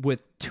just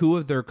with two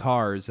of their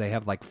cars, they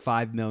have like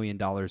 $5 million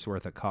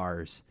worth of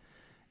cars,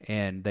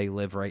 and they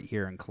live right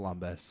here in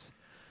Columbus.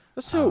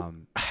 So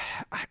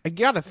I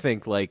gotta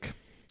think like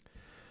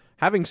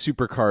having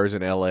supercars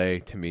in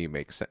LA to me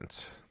makes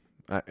sense.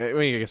 I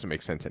mean, I guess it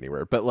makes sense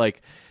anywhere, but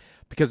like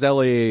because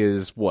LA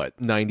is what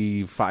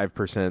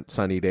 95%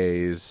 sunny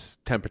days,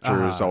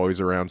 temperature is always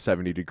around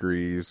 70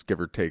 degrees,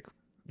 give or take,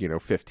 you know,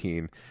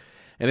 15.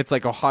 And it's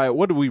like, Ohio,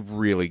 what do we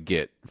really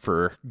get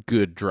for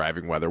good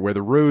driving weather where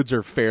the roads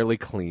are fairly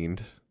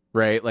cleaned,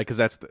 right? Like, because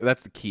that's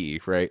the key,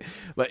 right?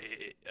 But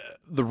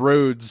the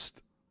roads,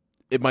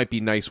 it might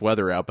be nice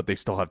weather out, but they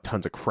still have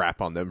tons of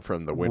crap on them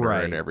from the winter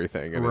and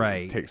everything. And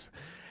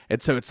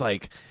and so it's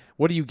like,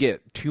 what do you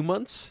get? 2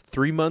 months,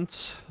 3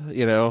 months,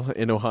 in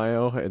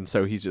Ohio? And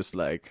so he's just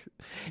like,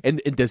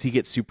 and does he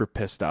get super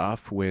pissed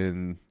off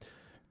when,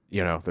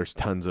 there's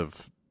tons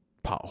of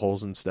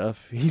potholes and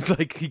stuff? He's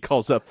like, he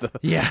calls up the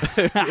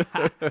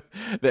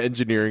the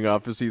engineering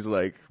office. He's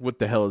like, what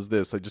the hell is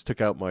this? I just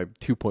took out my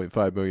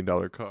 $2.5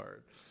 million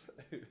car.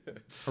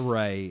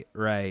 Right.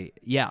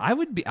 Yeah,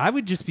 I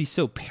would just be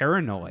so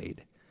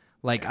paranoid.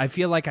 Like, I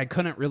feel like I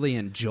couldn't really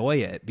enjoy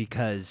it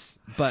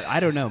but I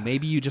don't know,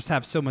 maybe you just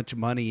have so much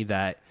money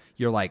that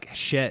you're like,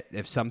 shit,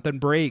 if something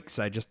breaks,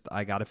 I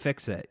got to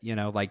fix it.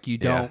 Like you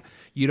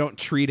don't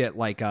treat it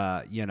like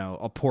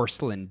a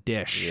porcelain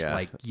dish. Yeah.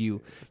 Like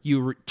you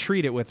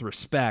treat it with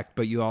respect,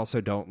 but you also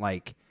don't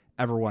like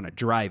ever want to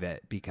drive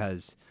it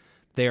because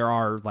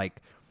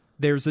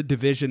there's a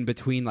division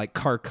between like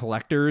car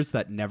collectors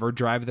that never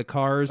drive the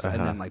cars.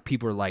 And then like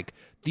people are like,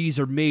 these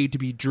are made to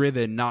be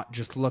driven, not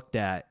just looked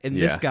at. And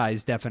this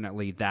guy's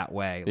definitely that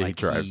way. Like, he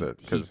drives it.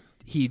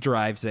 He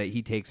drives it.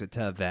 He takes it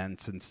to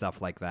events and stuff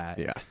like that.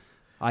 Yeah.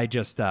 I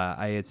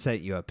had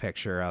sent you a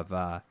picture of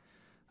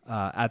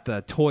at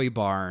the toy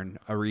barn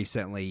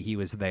recently. He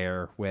was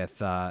there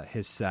with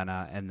his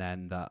Senna and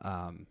then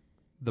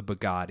the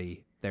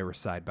Bugatti. They were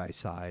side by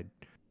side.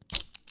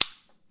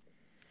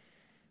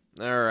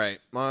 All right,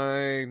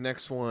 my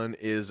next one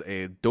is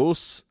a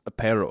Dos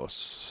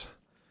Perros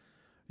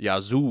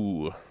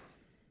Yazoo.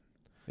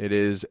 It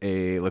is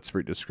let's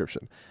read the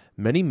description.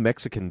 Many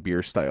Mexican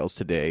beer styles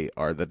today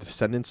are the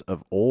descendants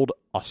of old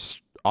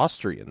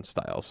Austrian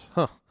styles.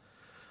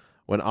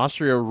 When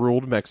Austria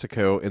ruled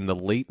Mexico in the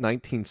late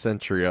 19th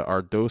century,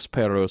 our Dos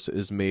Perros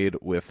is made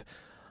with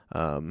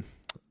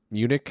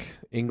Munich,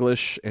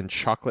 English, and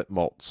chocolate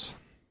malts.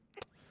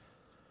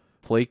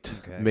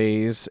 Flaked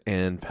maize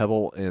and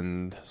pebble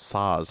and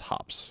Saaz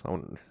hops.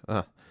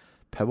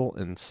 Pebble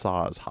and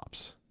Saaz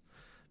hops.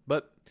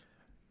 But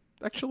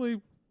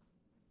actually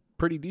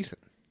pretty decent.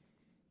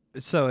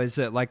 So is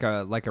it like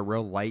a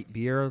real light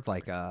beer,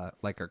 like a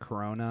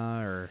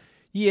Corona or?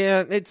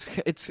 Yeah, it's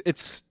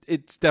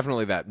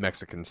definitely that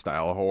Mexican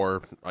style,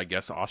 or I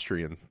guess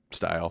Austrian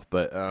style.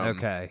 But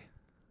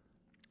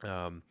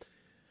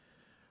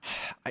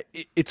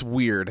it's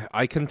weird.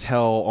 I can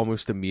tell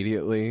almost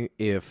immediately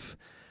if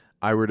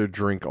I were to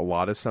drink a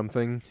lot of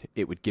something,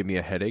 it would give me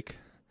a headache.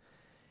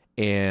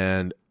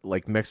 And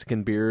like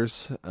Mexican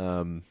beers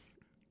are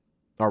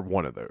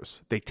one of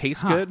those. They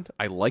taste good.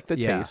 I like the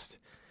taste.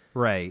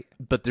 Right.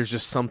 But there's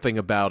just something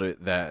about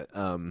it that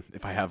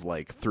if I have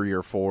like 3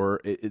 or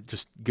 4, it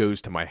just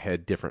goes to my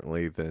head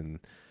differently than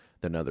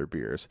other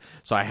beers.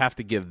 So I have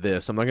to give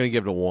this. I'm not going to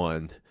give it a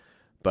 1,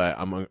 but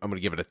I'm going to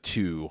give it a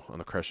 2 on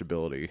the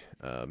crushability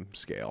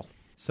scale.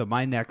 So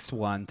my next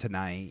one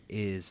tonight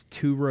is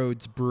Two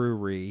Roads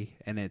Brewery,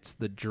 and it's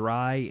the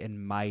Dry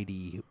and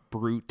Mighty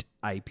Brute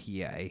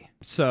IPA.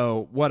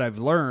 So what I've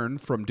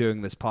learned from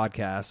doing this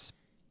podcast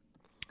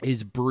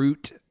is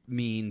brute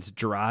means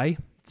dry.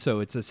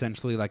 So it's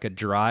essentially like a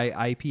dry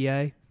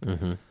IPA,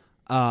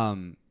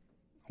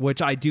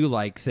 which I do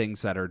like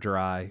things that are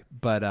dry.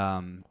 But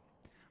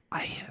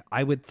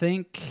I would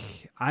think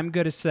I'm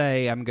going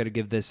to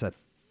give this a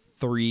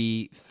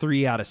 3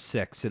 out of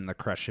 6 in the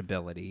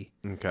crushability.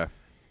 Okay.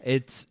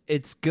 It's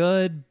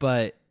good,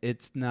 but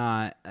it's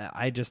not.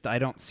 I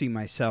don't see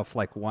myself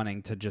like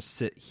wanting to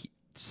just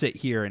sit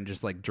here and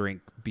just like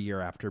drink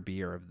beer after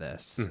beer of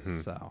this.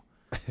 So,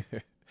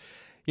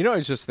 I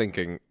was just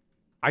thinking,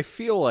 I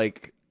feel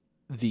like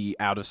the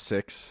out of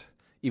 6,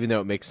 even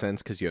though it makes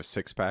sense because you have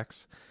 6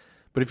 packs,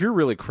 but if you're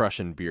really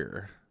crushing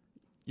beer,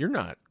 you're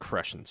not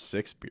crushing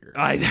 6 beers.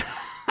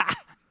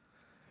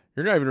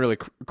 You're not even really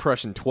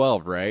crushing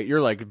 12, right? You're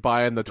like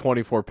buying the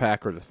 24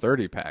 pack or the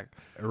 30 pack.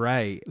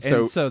 Right.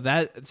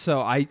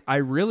 So I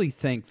really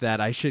think that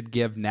I should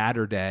give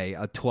Natter Day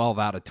a 12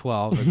 out of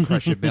 12 in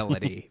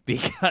crushability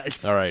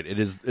because. All right. It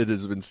has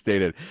been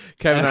stated.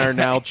 Kevin and I are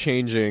now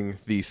changing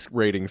the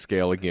rating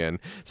scale again.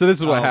 So this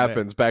is what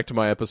happens. Man. Back to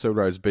my episode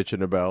where I was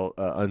bitching about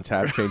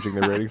Untappd changing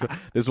the ratings.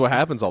 This is what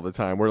happens all the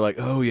time. We're like,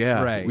 oh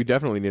yeah, we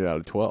definitely need it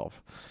out of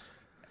 12.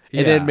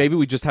 And then maybe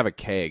we just have a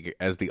keg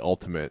as the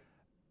ultimate.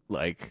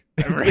 Like,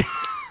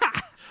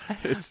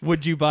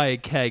 would you buy a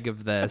keg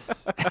of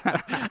this?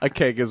 A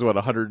keg is what,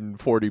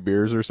 140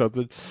 beers or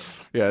something?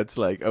 Yeah, it's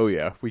like, oh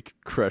yeah, we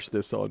could crush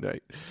this all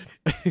night.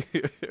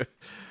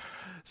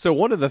 So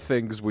one of the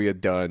things we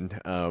had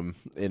done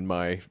in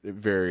my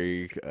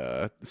very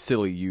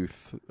silly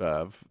youth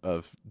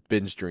of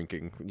binge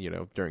drinking,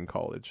 during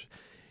college,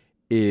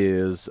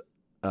 is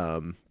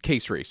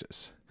case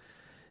races.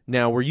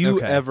 Now, were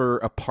you ever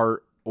a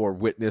part or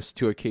witness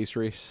to a case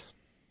race?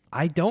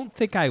 I don't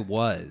think I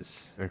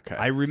was. Okay.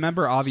 I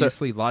remember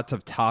obviously lots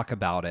of talk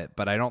about it,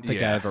 but I don't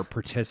think I ever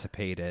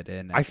participated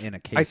in a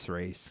case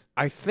race.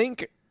 I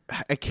think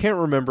I can't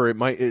remember.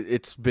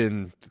 It's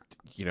been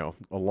a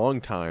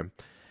long time.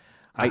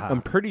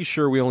 I'm pretty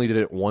sure we only did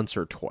it once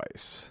or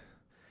twice.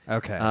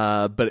 Okay.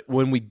 But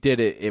when we did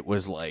it, it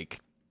was like,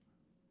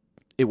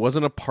 it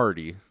wasn't a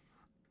party.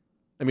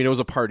 I mean, it was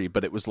a party,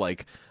 but it was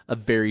like a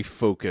very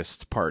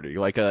focused party,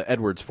 like a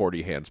Edwards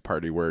 40 hands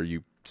party where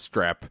you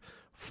strap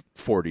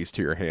 40s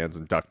to your hands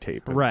and duct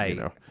tape. And, right.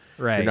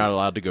 Right. You're not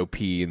allowed to go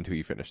pee until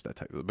you finish that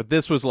type of. But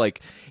this was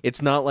like,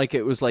 it's not like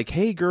it was like,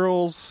 hey,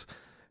 girls,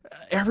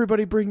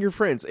 everybody bring your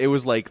friends. It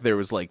was like there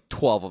was like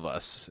 12 of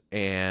us,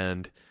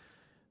 and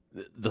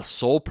the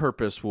sole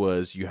purpose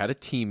was you had a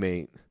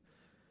teammate,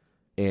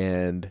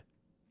 and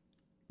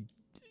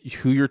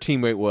who your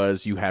teammate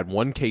was, you had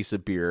one case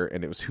of beer,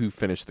 and it was who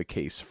finished the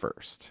case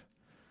first.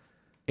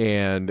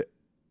 And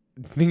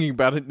thinking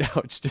about it now,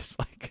 it's just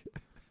like,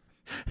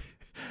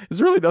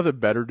 there's really nothing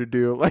better to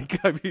do. Like,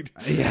 I mean,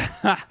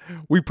 yeah,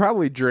 we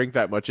probably drink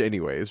that much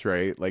anyways,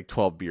 right? Like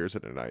 12 beers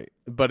in a night.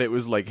 But it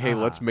was like, hey,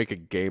 let's make a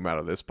game out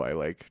of this by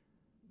like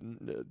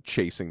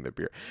chasing the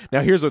beer.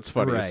 Now, here's what's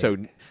funny. Right. So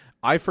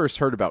I first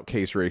heard about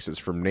case races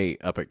from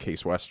Nate up at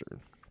Case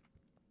Western.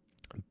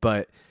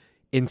 But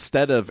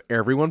instead of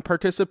everyone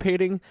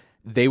participating,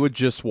 they would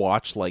just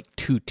watch like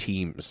 2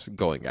 teams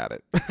going at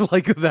it.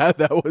 Like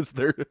that was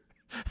their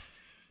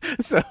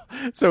so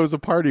it was a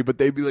party, but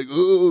they'd be like,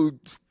 oh,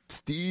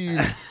 Steve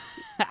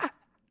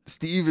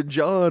and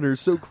John are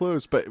so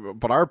close. But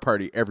our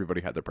party,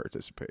 everybody had to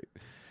participate.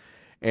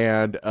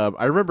 And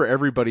I remember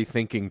everybody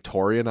thinking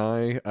Tori and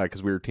I,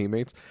 because we were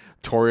teammates,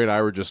 Tori and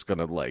I were just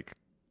gonna like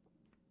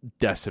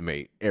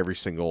decimate every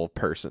single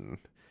person.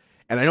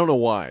 And I don't know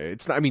why.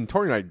 It's not, I mean,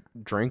 Tori and I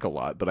drank a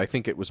lot, but I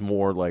think it was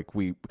more like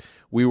we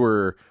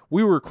were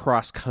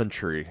cross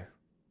country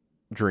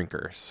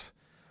drinkers.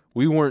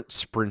 We weren't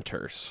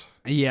sprinters.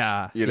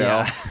 Yeah. You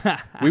know,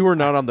 yeah. we were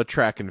not on the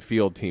track and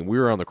field team. We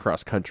were on the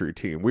cross country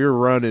team. We were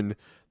running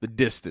the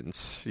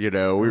distance, you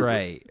know.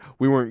 Right.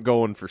 We weren't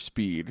going for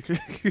speed.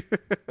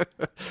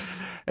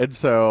 And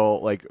so,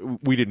 like,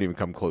 we didn't even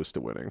come close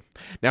to winning.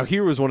 Now,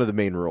 here was one of the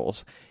main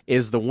rules,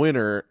 is the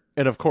winner,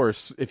 and of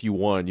course, if you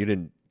won, you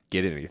didn't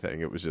get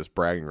anything. It was just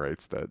bragging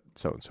rights that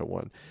so-and-so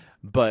won.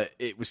 But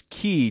it was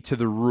key to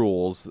the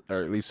rules, or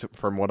at least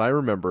from what I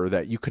remember,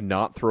 that you could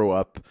not throw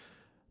up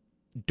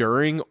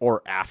during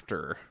or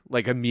after,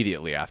 like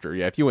immediately after.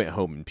 Yeah, if you went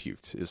home and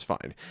puked is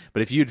fine.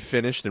 But if you'd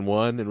finished and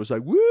won and was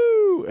like,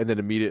 woo, and then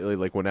immediately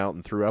like went out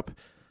and threw up,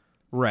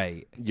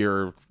 right,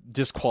 you're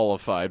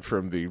disqualified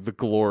from the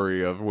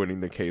glory of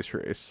winning the case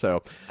race.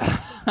 So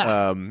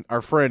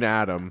our friend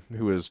Adam,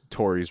 who is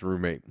Tori's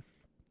roommate,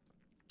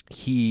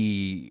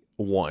 he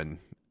won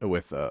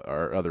with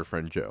our other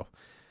friend Joe.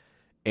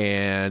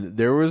 And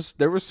there was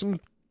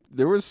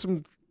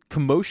some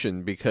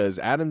commotion because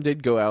Adam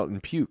did go out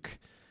and puke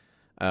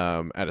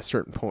at a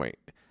certain point.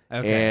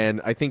 Okay.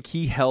 And I think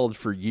he held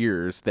for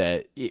years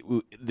that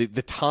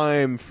the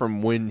time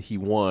from when he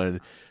won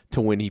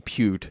to when he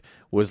puked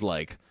was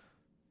like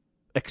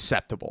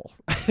acceptable.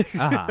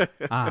 And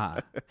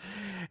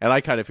I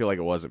kind of feel like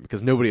it wasn't,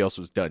 because nobody else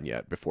was done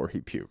yet before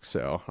he puked.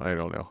 So I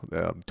don't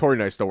know. Tori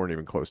and I still weren't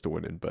even close to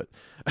winning, but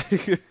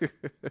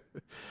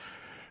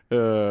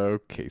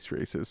case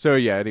races. So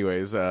yeah,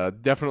 anyways,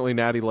 definitely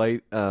Natty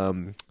Light.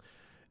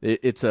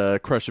 It's a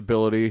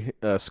crushability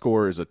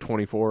score is a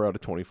 24 out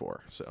of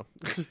 24. So.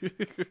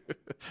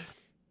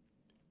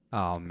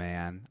 Oh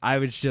man, I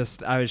was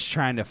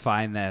trying to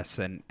find this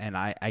and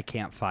I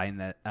can't find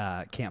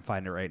that, can't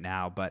find it right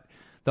now. But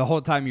the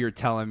whole time you were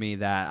telling me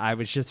that, I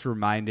was just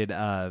reminded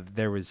of,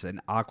 there was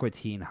an Aqua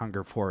Teen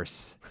Hunger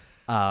Force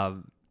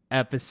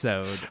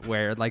episode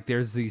where like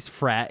there's these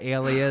frat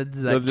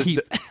aliens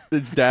that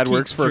his dad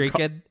works for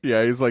drinking.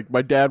 Yeah, he's like,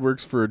 my dad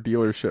works for a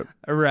dealership.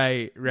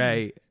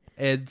 Right.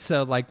 And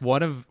so like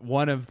one of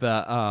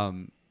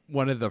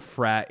the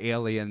frat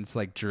aliens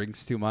like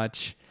drinks too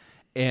much,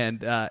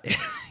 and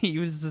he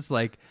was just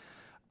like,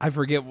 I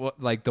forget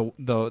what, like the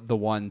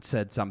one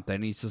said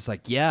something. He's just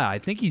like, yeah, I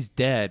think he's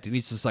dead. And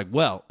he's just like,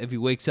 well, if he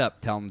wakes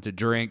up, tell him to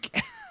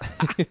drink.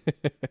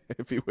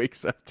 If he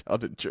wakes up, tell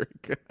him to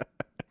drink.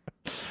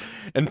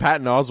 And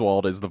Patton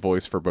Oswalt is the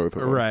voice for both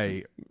of them.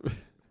 Right.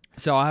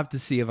 So I'll have to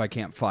see if I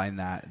can't find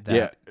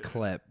that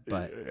clip.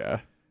 But yeah.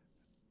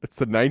 It's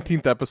the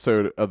 19th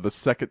episode of the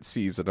second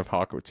season of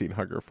Aqua Teen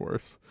Hunger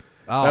Force.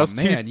 Oh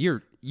man,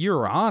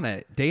 you're on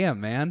it.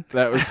 Damn, man.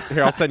 That was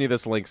here. I'll send you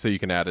this link so you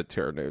can add it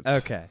to our notes.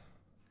 Okay.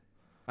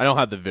 I don't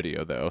have the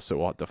video though, so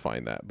we'll have to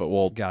find that. But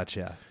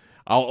gotcha.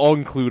 I'll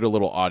include a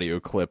little audio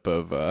clip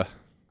of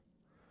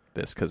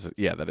this, because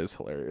yeah, that is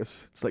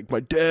hilarious. It's like, my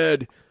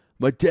dad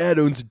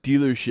owns a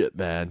dealership,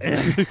 man.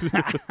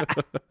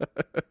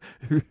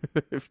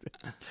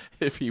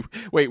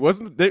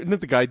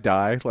 Didn't the guy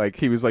die? Like,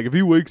 he was like, if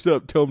he wakes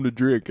up, tell him to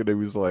drink, and it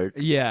was like,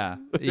 yeah.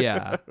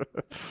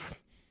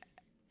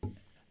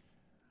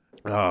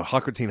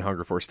 Aqua Teen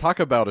Hunger Force. Talk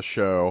about a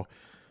show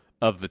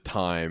of the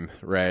time,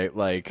 right?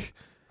 Like,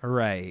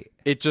 right.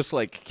 It just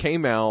like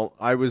came out.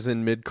 I was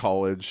in mid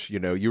college. You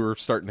know, you were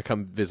starting to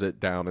come visit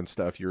down and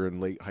stuff. You were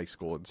in late high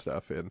school and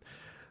stuff, and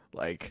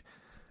like,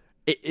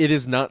 it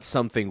is not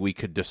something we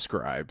could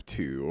describe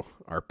to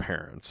our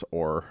parents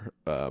or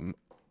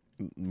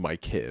my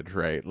kid,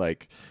 right?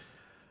 Like,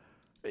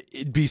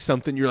 it'd be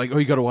something you're like, oh,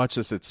 you got to watch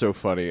this. It's so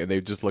funny. And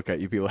they'd just look at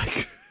you be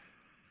like,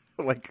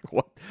 like,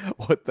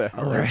 what the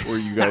hell were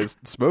you guys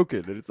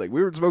smoking? And it's like,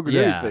 we weren't smoking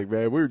anything,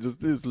 man. We were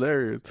just, it's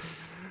hilarious.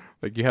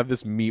 Like, you have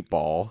this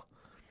meatball,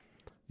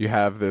 you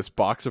have this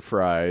box of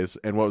fries,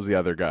 and what was the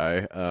other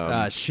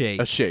guy? Shake.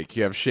 A shake.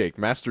 You have Shake,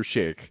 Master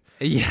Shake.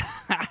 Yeah.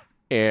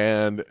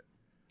 And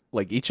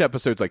like each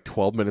episode's like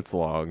 12 minutes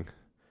long,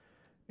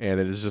 and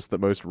it is just the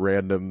most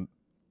random,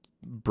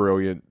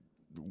 brilliant,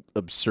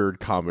 absurd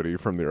comedy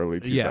from the early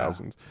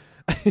 2000s.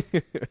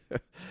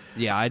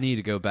 Yeah, I need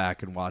to go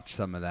back and watch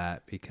some of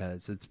that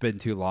because it's been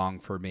too long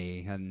for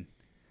me, and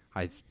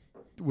I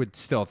would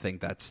still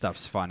think that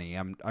stuff's funny.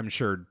 I'm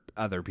sure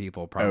other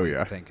people probably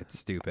think it's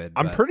stupid.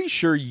 I'm pretty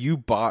sure you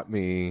bought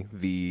me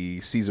the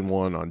season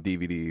 1 on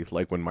DVD,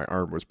 like when my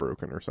arm was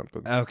broken or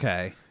something.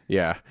 Okay.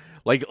 Yeah,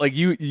 like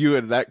you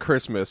at that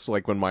Christmas,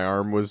 like when my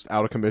arm was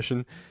out of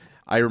commission.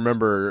 I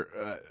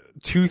remember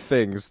 2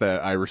 things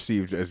that I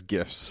received as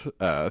gifts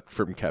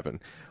from Kevin.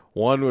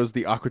 One was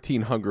the Aqua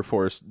Teen Hunger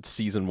Force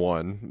season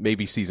 1,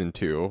 maybe season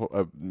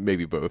 2,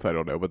 maybe both. I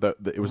don't know, but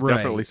it was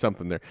definitely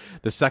something there.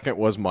 The second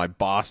was my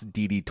Boss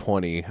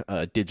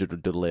DD20 digital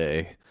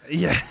delay.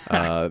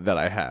 That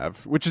I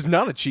have, which is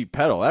not a cheap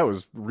pedal. That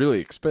was really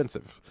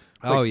expensive.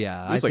 I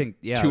think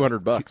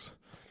 $200.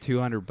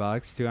 $200,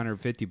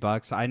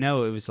 $250. I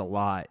know it was a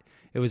lot.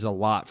 It was a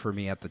lot for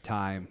me at the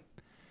time.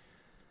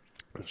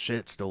 Shit,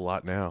 it's still a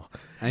lot now.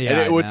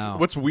 Yeah,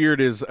 what's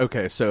weird is,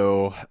 okay,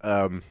 so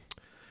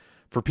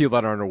for people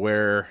that aren't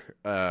aware,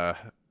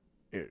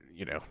 we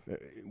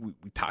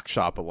talk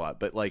shop a lot,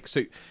 but like,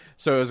 so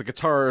as a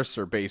guitarist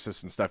or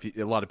bassist and stuff,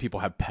 a lot of people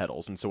have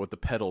pedals, and so what the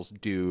pedals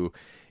do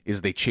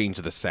is they change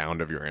the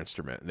sound of your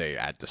instrument. They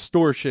add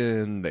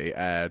distortion, they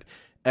add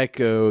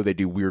echo, they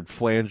do weird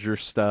flanger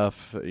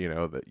stuff.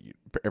 That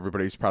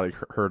everybody's probably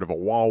heard of a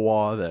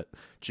wah-wah that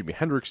Jimi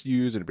Hendrix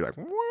used, and it'd be like,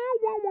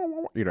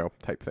 wah-wah-wah-wah,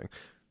 type thing.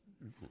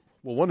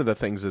 Well, one of the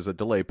things is a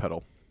delay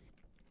pedal.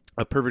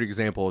 A perfect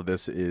example of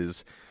this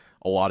is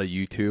a lot of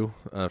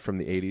U2 from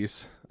the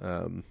 80s.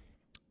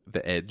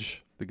 The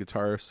Edge, the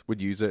guitarist, would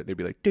use it, and it'd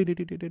be like,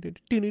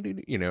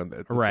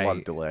 that's a lot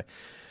of delay.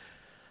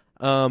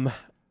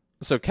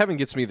 So Kevin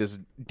gets me this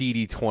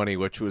DD20,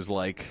 which was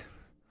like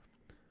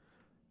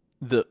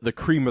the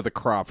cream of the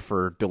crop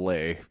for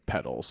delay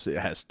pedals. It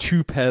has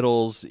 2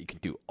 pedals. You can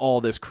do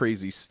all this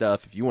crazy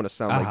stuff. If you want to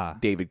sound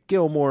like David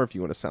Gilmour, if you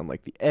want to sound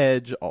like the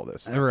Edge, all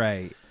this stuff.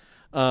 Right.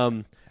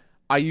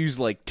 I use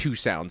like 2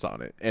 sounds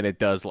on it, and it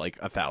does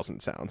like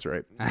 1,000 sounds,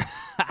 right?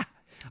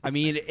 I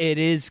mean, it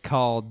is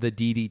called the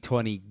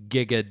DD20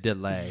 Giga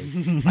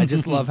Delay. I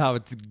just love how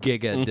it's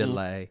Giga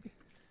Delay.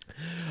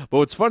 But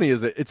what's funny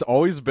is it's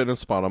always been a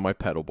spot on my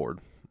pedal board,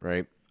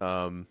 right?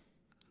 And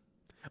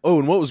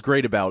what was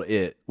great about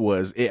it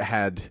was it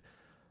had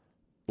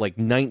like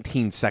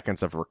 19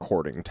 seconds of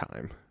recording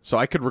time. So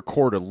I could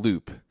record a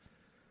loop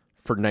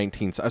for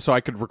 19 so I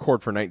could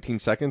record for 19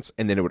 seconds,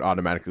 and then it would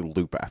automatically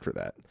loop after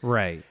that.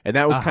 Right. And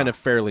that was kind of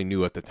fairly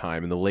new at the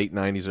time. In the late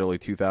 90s, early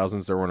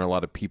 2000s, there weren't a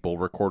lot of people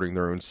recording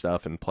their own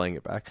stuff and playing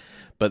it back.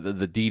 But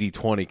the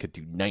DD20 could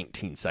do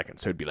 19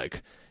 seconds. So it'd be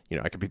like,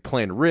 I could be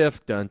playing a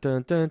riff, dun,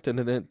 dun, dun, dun,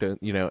 dun, dun,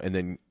 dun, and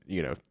then,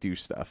 do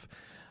stuff.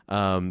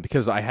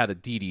 Because I had a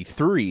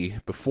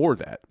DD3 before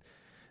that,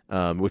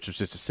 which was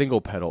just a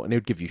single pedal, and it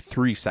would give you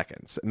 3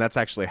 seconds. And that's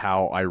actually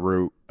how I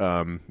wrote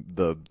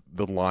the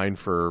line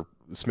for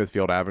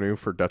Smithfield Avenue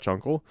for Dutch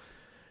Uncle,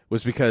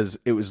 was because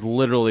it was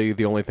literally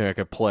the only thing I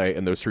could play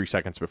in those 3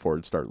 seconds before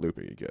it'd start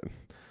looping again.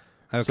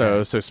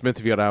 Okay. So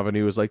Smithfield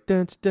Avenue was like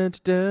dun, dun,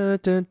 dun,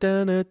 dun,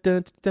 dun, dun,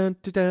 dun, dun,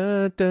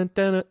 dun, dun,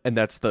 dun, and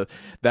that's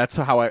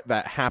how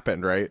that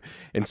happened, right?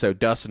 And so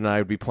Dustin and I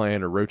would be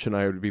playing, or Roach and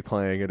I would be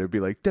playing, and it'd be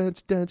like dun,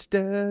 dun,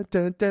 dun,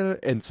 dun, dun,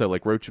 and so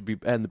like Roach would be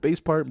and the bass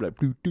part would be like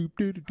doop, doop,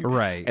 doop, doop,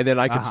 right, and then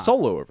I could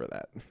solo over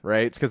that,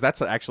 right? It's because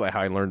that's actually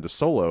how I learned to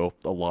solo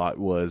a lot,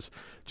 was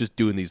just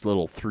doing these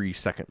little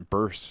 3-second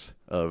bursts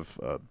of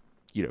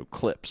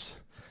clips.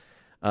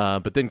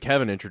 But then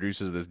Kevin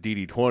introduces this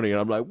DD20, and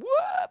I'm like,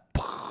 what?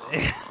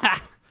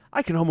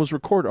 I can almost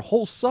record a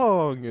whole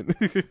song.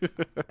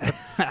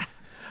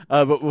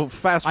 But we'll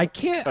fast. I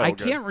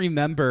can't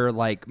remember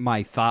like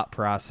my thought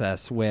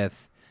process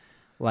with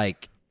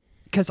like,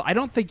 because I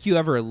don't think you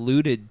ever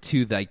alluded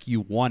to like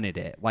you wanted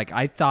it. Like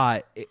I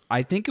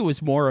think it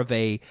was more of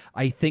I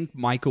think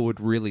Michael would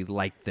really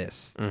like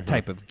this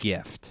type of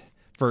gift.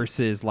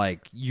 Versus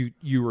like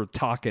you were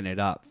talking it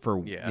up for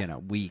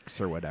weeks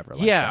or whatever.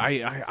 Like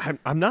that.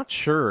 I'm not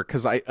sure,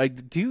 because I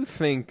do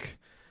think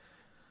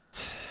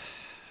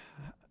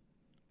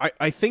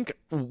I think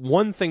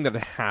one thing that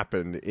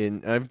happened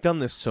and I've done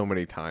this so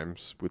many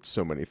times with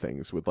so many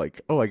things, with like,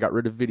 I got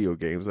rid of video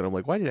games, and I'm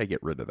like, why did I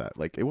get rid of that?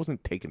 Like, it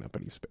wasn't taking up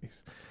any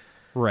space.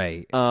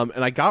 Right.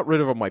 And I got rid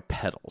of all my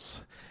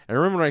pedals. And I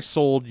remember when I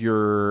sold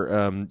your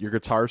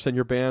guitarist in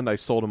your band, I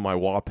sold him my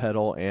wah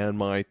pedal and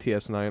my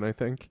TS9, I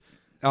think.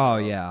 Oh,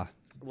 yeah.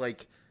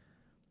 Like,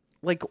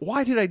 like,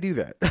 why did I do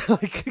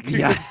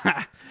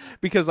that?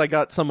 Because I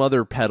got some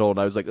other pedal and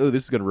I was like, oh,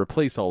 this is going to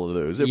replace all of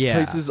those. It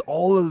replaces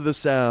all of the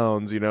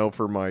sounds,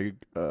 for my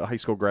high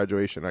school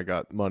graduation. I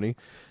got money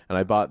and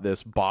I bought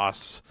this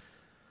Boss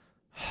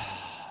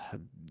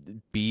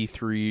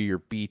B3 or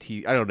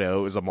BT. I don't know.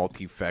 It was a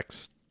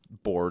multi-effects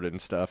board and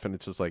stuff. And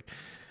it's just like,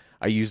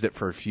 I used it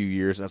for a few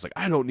years. And I was like,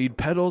 I don't need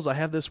pedals. I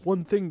have this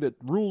one thing that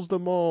rules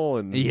them all.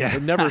 And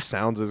it never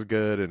sounds as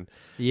good. And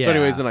so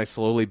anyways, then I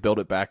slowly built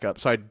it back up.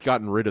 So I'd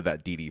gotten rid of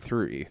that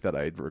DD3 that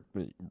I'd,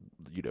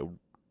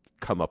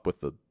 come up with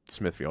the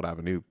Smithfield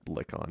Avenue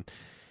lick on.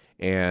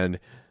 And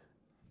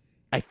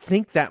I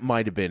think that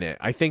might have been it.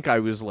 I think I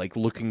was like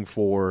looking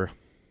for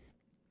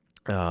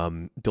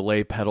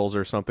delay pedals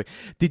or something.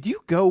 Did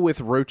you go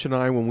with Roach and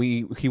I when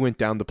he went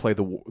down to play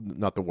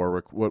not the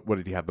Warwick, what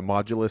did he have, the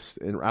Modulus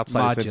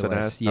outside of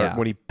Cincinnati? Yeah.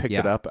 When he picked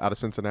it up out of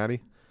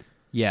Cincinnati?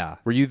 Yeah.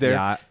 Were you there?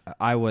 Yeah,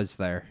 I was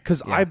there.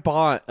 Because I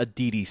bought a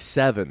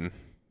DD7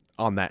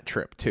 on that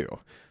trip too.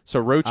 So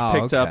Roach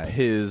picked up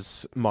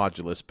his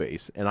Modulus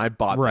bass, and I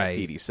bought that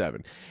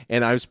DD7.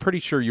 And I was pretty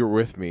sure you were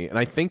with me, and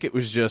I think it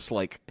was just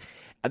like,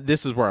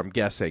 this is where I'm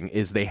guessing,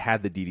 is they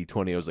had the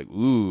DD20. I was like,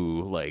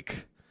 ooh,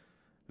 like,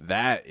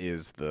 that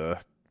is the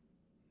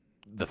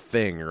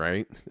thing,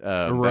 right?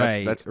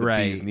 That's the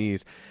bee's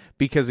knees.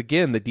 Because,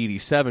 again, the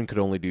DD7 could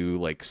only do,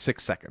 like,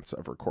 6 seconds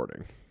of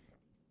recording.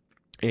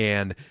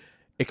 And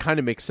it kind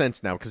of makes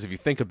sense now, because if you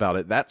think about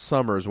it, that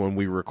summer is when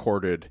we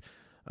recorded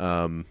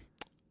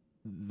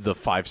the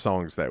 5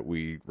 songs that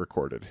we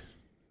recorded,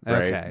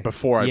 right?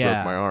 Before I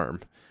broke my arm.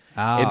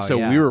 And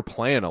so we were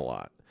playing a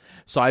lot.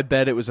 So I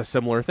bet it was a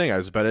similar thing. I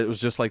bet it was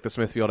just like the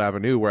Smithfield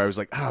Avenue, where I was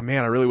like, oh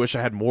man, I really wish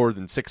I had more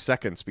than 6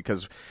 seconds,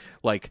 because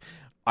like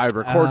I'd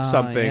record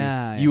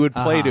something, you would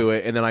play to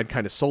it, and then I'd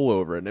kind of solo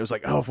over it. And it was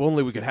like, oh, if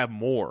only we could have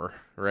more,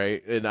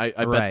 right? And I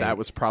bet that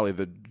was probably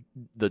the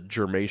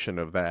germation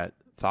of that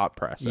thought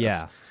process.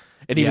 Yeah.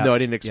 And even though I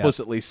didn't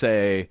explicitly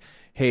say,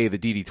 hey, the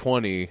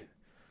DD20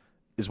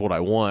 is what I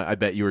want, I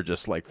bet you were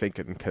just like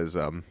thinking, because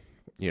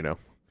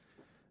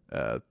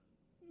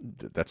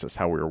that's just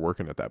how we were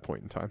working at that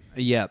point in time.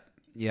 Yep.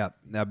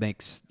 That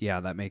makes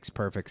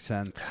perfect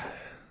sense.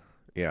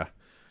 Yeah.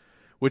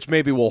 Which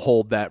maybe we'll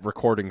hold that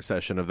recording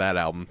session of that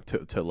album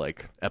to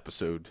like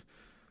episode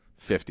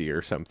 50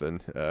 or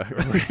something.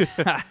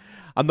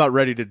 I'm not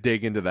ready to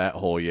dig into that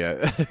hole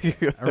yet.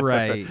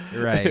 Right.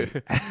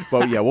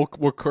 But yeah,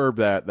 we'll curb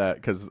that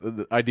because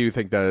I do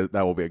think that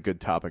will be a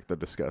good topic to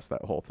discuss,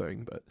 that whole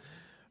thing. But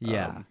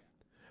yeah.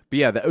 But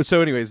yeah.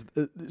 So anyways,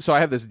 so I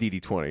have this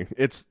DD20.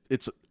 It's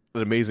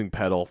an amazing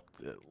pedal.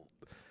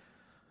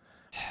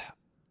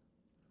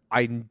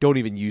 I don't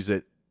even use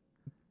it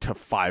to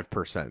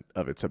 5%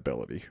 of its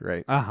ability,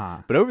 right?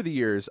 But over the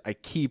years,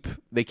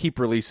 they keep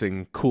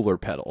releasing cooler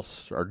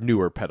pedals, or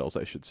newer pedals,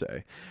 I should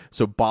say.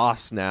 So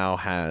Boss now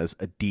has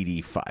a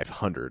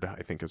DD500,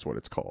 I think is what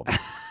it's called.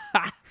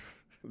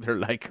 They're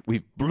like,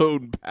 we've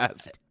blown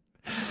past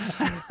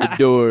the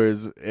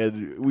doors,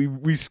 and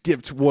we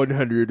skipped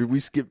 100, we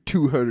skipped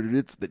 200.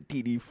 It's the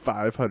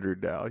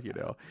DD500 now,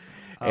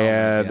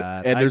 And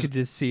I could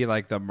just see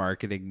like the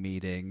marketing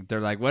meeting. They're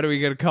like, what are we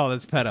going to call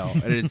this pedal?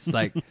 And it's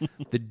like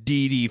the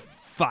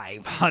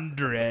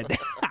DD500.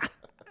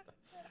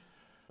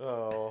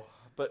 Oh,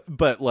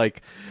 but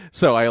like,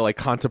 so I like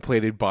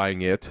contemplated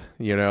buying it,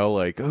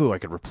 like, oh, I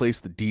could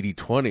replace the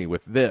DD20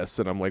 with this.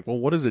 And I'm like, well,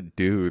 what does it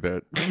do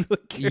that?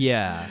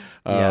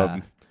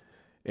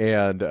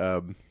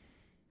 And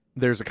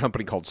there's a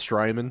company called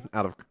Strymon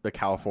out of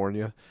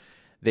California.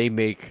 They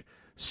make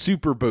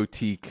super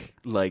boutique,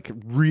 like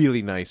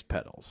really nice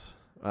pedals.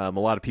 A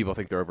lot of people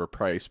think they're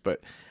overpriced, but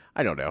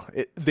I don't know.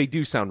 They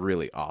do sound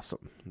really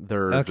awesome.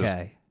 They're just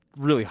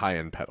really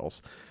high-end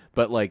pedals.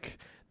 But like,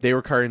 they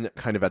were kind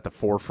of at the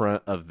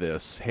forefront of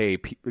this. Hey,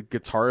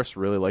 guitarists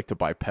really like to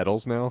buy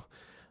pedals now.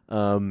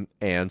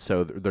 And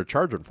so they're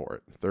charging for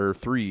it. They're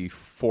 $300,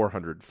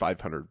 $400,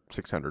 $500,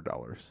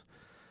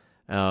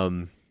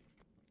 $600.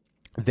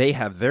 They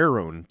have their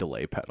own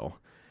delay pedal.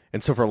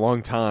 And so for a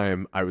long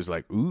time, I was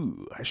like,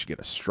 ooh, I should get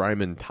a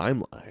Strymon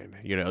Timeline,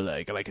 and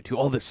I could do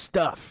all this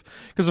stuff.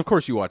 Because, of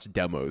course, you watch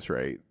demos,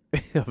 right,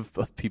 of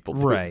people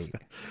doing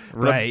stuff.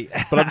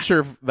 But I'm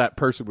sure if that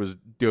person was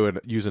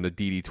using a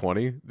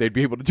DD20, they'd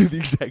be able to do the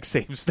exact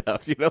same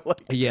stuff,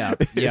 Yeah.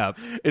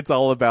 It's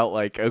all about,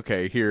 like,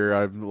 okay, here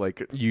I'm,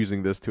 like,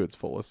 using this to its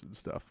fullest and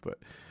stuff. But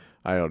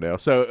I don't know.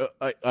 So,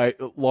 I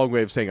long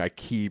way of saying I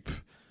keep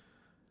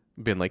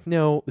been like,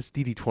 no, this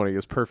DD20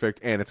 is perfect,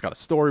 and it's got a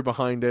story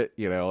behind it.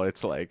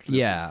 It's like,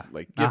 this is,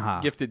 like,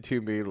 gifted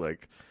to me,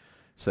 like,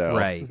 so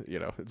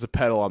it's a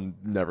pedal I'm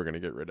never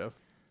gonna get rid of.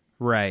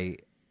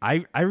 Right.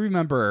 I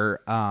remember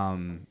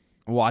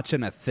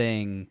watching a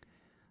thing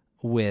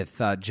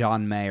with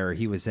John Mayer.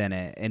 He was in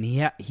it, and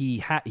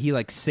he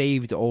like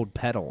saved old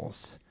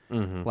pedals.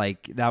 Mm-hmm.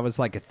 Like, that was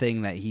like a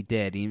thing that he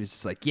did. He was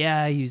just like,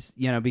 yeah, he's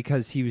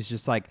because he was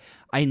just like,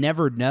 I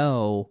never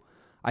know.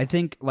 I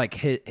think like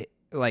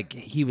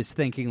he was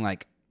thinking,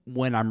 like,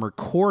 when I'm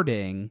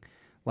recording,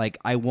 like,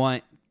 I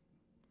might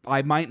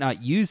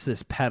not use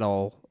this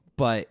pedal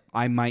but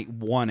I might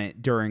want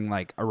it during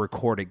like a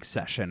recording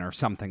session or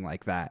something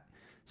like that.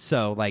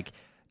 So like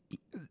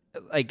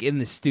in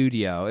the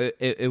studio,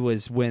 it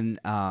was when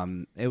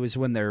when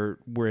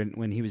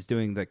he was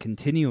doing the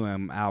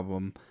Continuum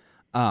album,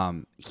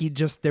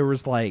 there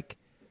was like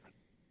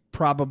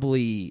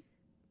probably,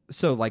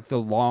 so like the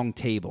long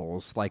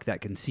tables like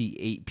that can seat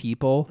 8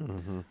 people.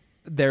 Mm-hmm.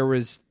 There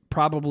was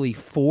probably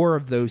 4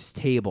 of those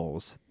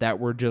tables that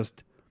were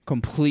just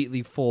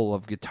completely full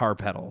of guitar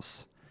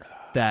pedals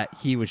that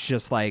he was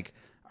just like,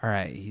 all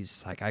right,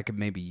 he's like, I could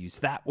maybe use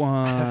that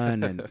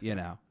one. And you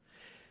know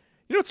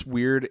what's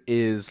weird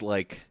is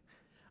like,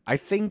 I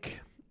think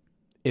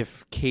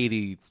if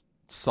Katie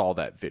saw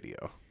that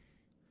video,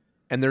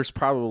 and there's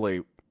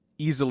probably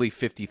easily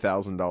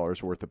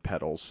 $50,000 worth of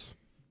pedals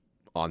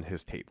on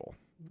his table,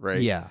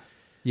 right? Yeah.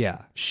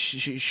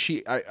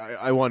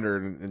 I wonder,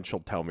 and she'll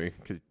tell me,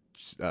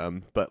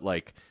 but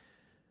like,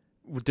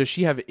 does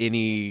she have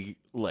any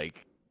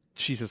like?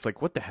 She's just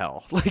like, what the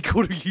hell? Like,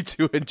 what are you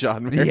doing,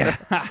 John Mayer?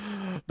 Yeah.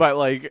 But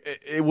like,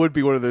 it would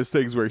be one of those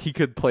things where he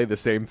could play the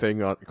same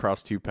thing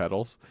across 2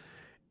 pedals,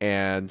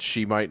 and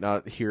she might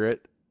not hear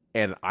it,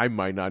 and I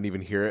might not even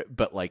hear it,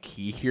 but like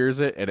he hears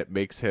it, and it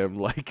makes him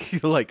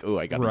like, oh,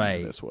 I gotta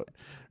use this one,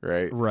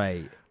 right?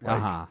 Right.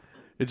 Like,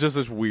 it's just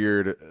this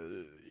weird,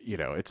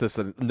 it's just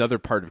another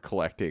part of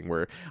collecting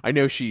where I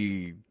know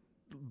she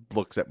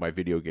looks at my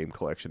video game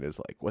collection is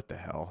like, what the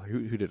hell?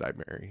 Who did I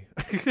marry?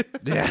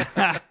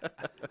 Yeah.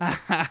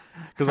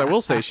 Because I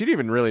will say, she didn't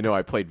even really know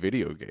I played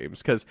video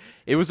games, because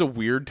it was a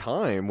weird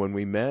time when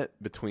we met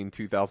between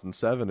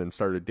 2007 and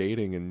started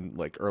dating in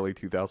like early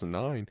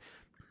 2009.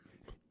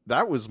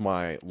 That was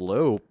my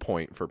low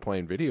point for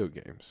playing video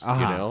games.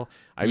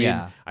 I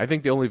mean, I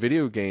think the only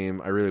video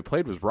game I really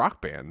played was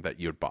Rock Band that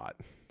you had bought.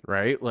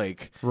 Right?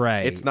 Like,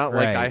 it's not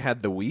like I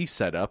had the Wii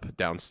set up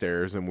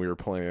downstairs and we were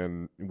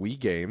playing Wii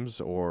games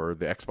or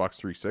the Xbox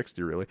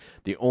 360, really.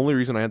 The only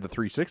reason I had the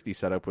 360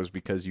 set up was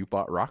because you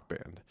bought Rock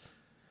Band.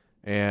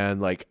 And,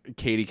 like,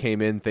 Katie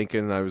came in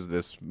thinking I was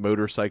this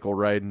motorcycle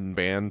riding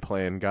band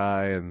playing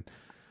guy, and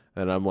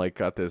I'm, like,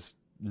 got this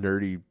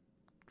nerdy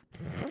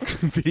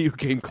video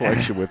game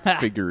collection with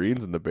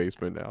figurines in the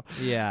basement now.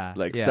 Yeah.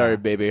 Like, sorry,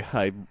 baby,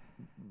 I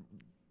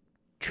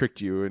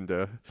tricked you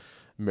into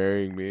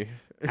marrying me.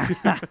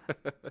 All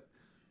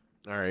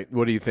right.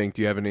 What do you think?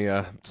 Do you have any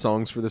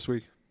songs for this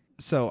week?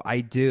 So I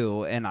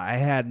do, and I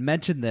had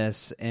mentioned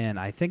this, and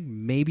I think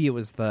maybe it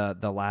was the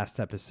last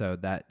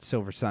episode that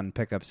Silver Sun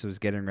Pickups was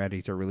getting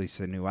ready to release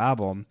a new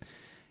album,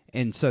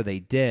 and so they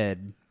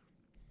did.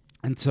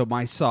 And so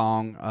my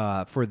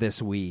song for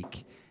this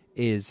week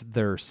is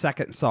their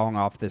second song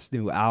off this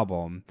new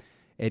album.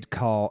 It's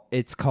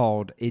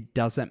called "It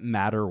Doesn't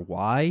Matter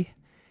Why,"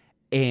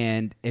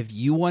 and if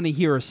you want to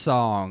hear a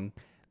song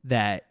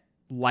that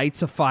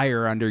lights a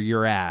fire under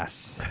your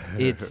ass,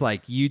 it's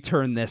like you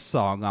turn this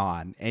song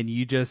on and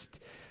you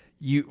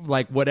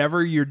like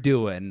whatever you're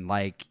doing,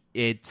 like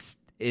it's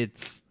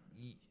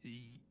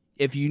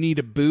if you need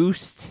a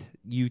boost,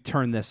 you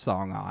turn this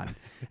song on.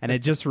 And it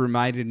just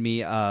reminded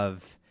me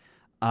of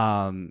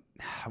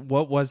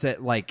what was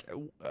it like,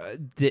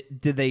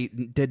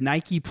 did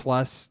Nike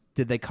Plus,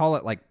 did they call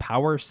it like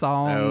Power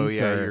Songs? Oh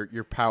yeah,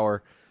 your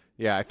Power.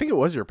 Yeah, I think it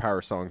was your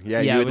Power Song. Yeah,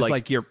 it was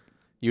like your,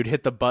 you'd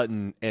hit the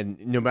button, and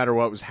no matter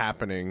what was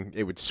happening,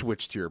 it would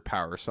switch to your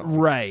Power Song.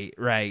 Right.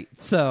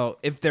 So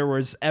if there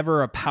was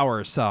ever a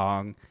Power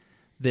Song,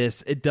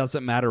 this "It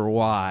Doesn't Matter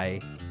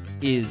Why"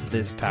 is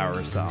this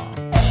Power Song.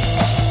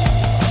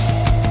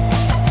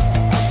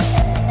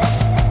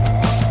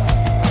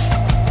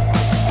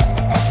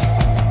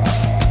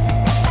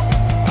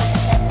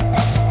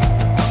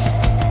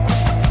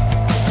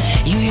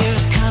 You hear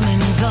us come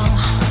and go,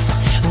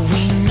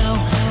 we know.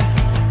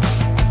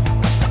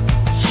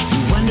 You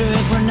wonder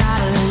if we're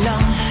not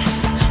alone,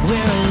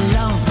 we're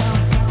alone.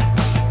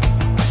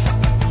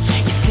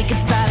 You think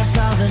about us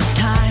all the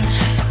time,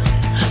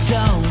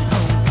 don't.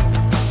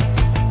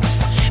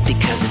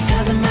 Because it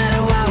doesn't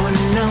matter why we're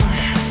known,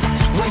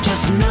 we're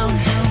just known.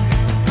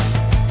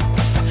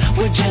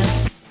 We're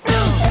just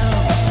known.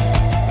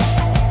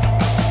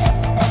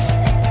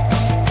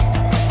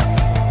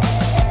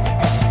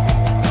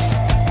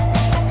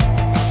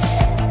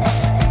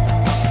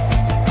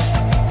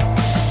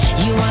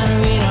 You wanna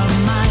read our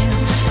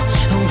minds,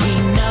 we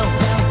know.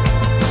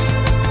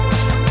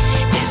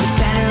 Is it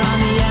better on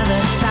the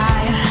other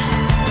side?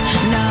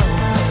 No.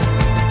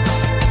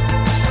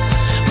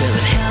 Will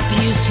it help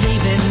you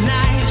sleep at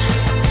night?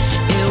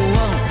 It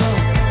won't.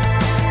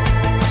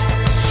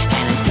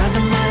 And it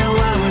doesn't matter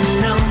why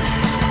we're known,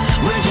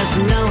 we're just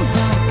known.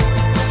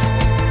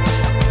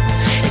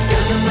 It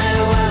doesn't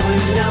matter why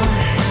we're known.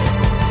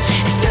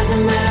 It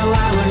doesn't matter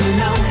why we're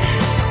known.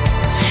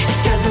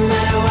 It doesn't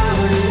matter why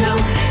we're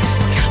known.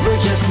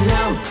 We're just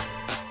known.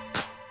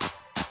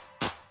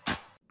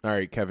 All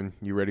right, Kevin,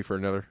 you ready for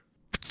another?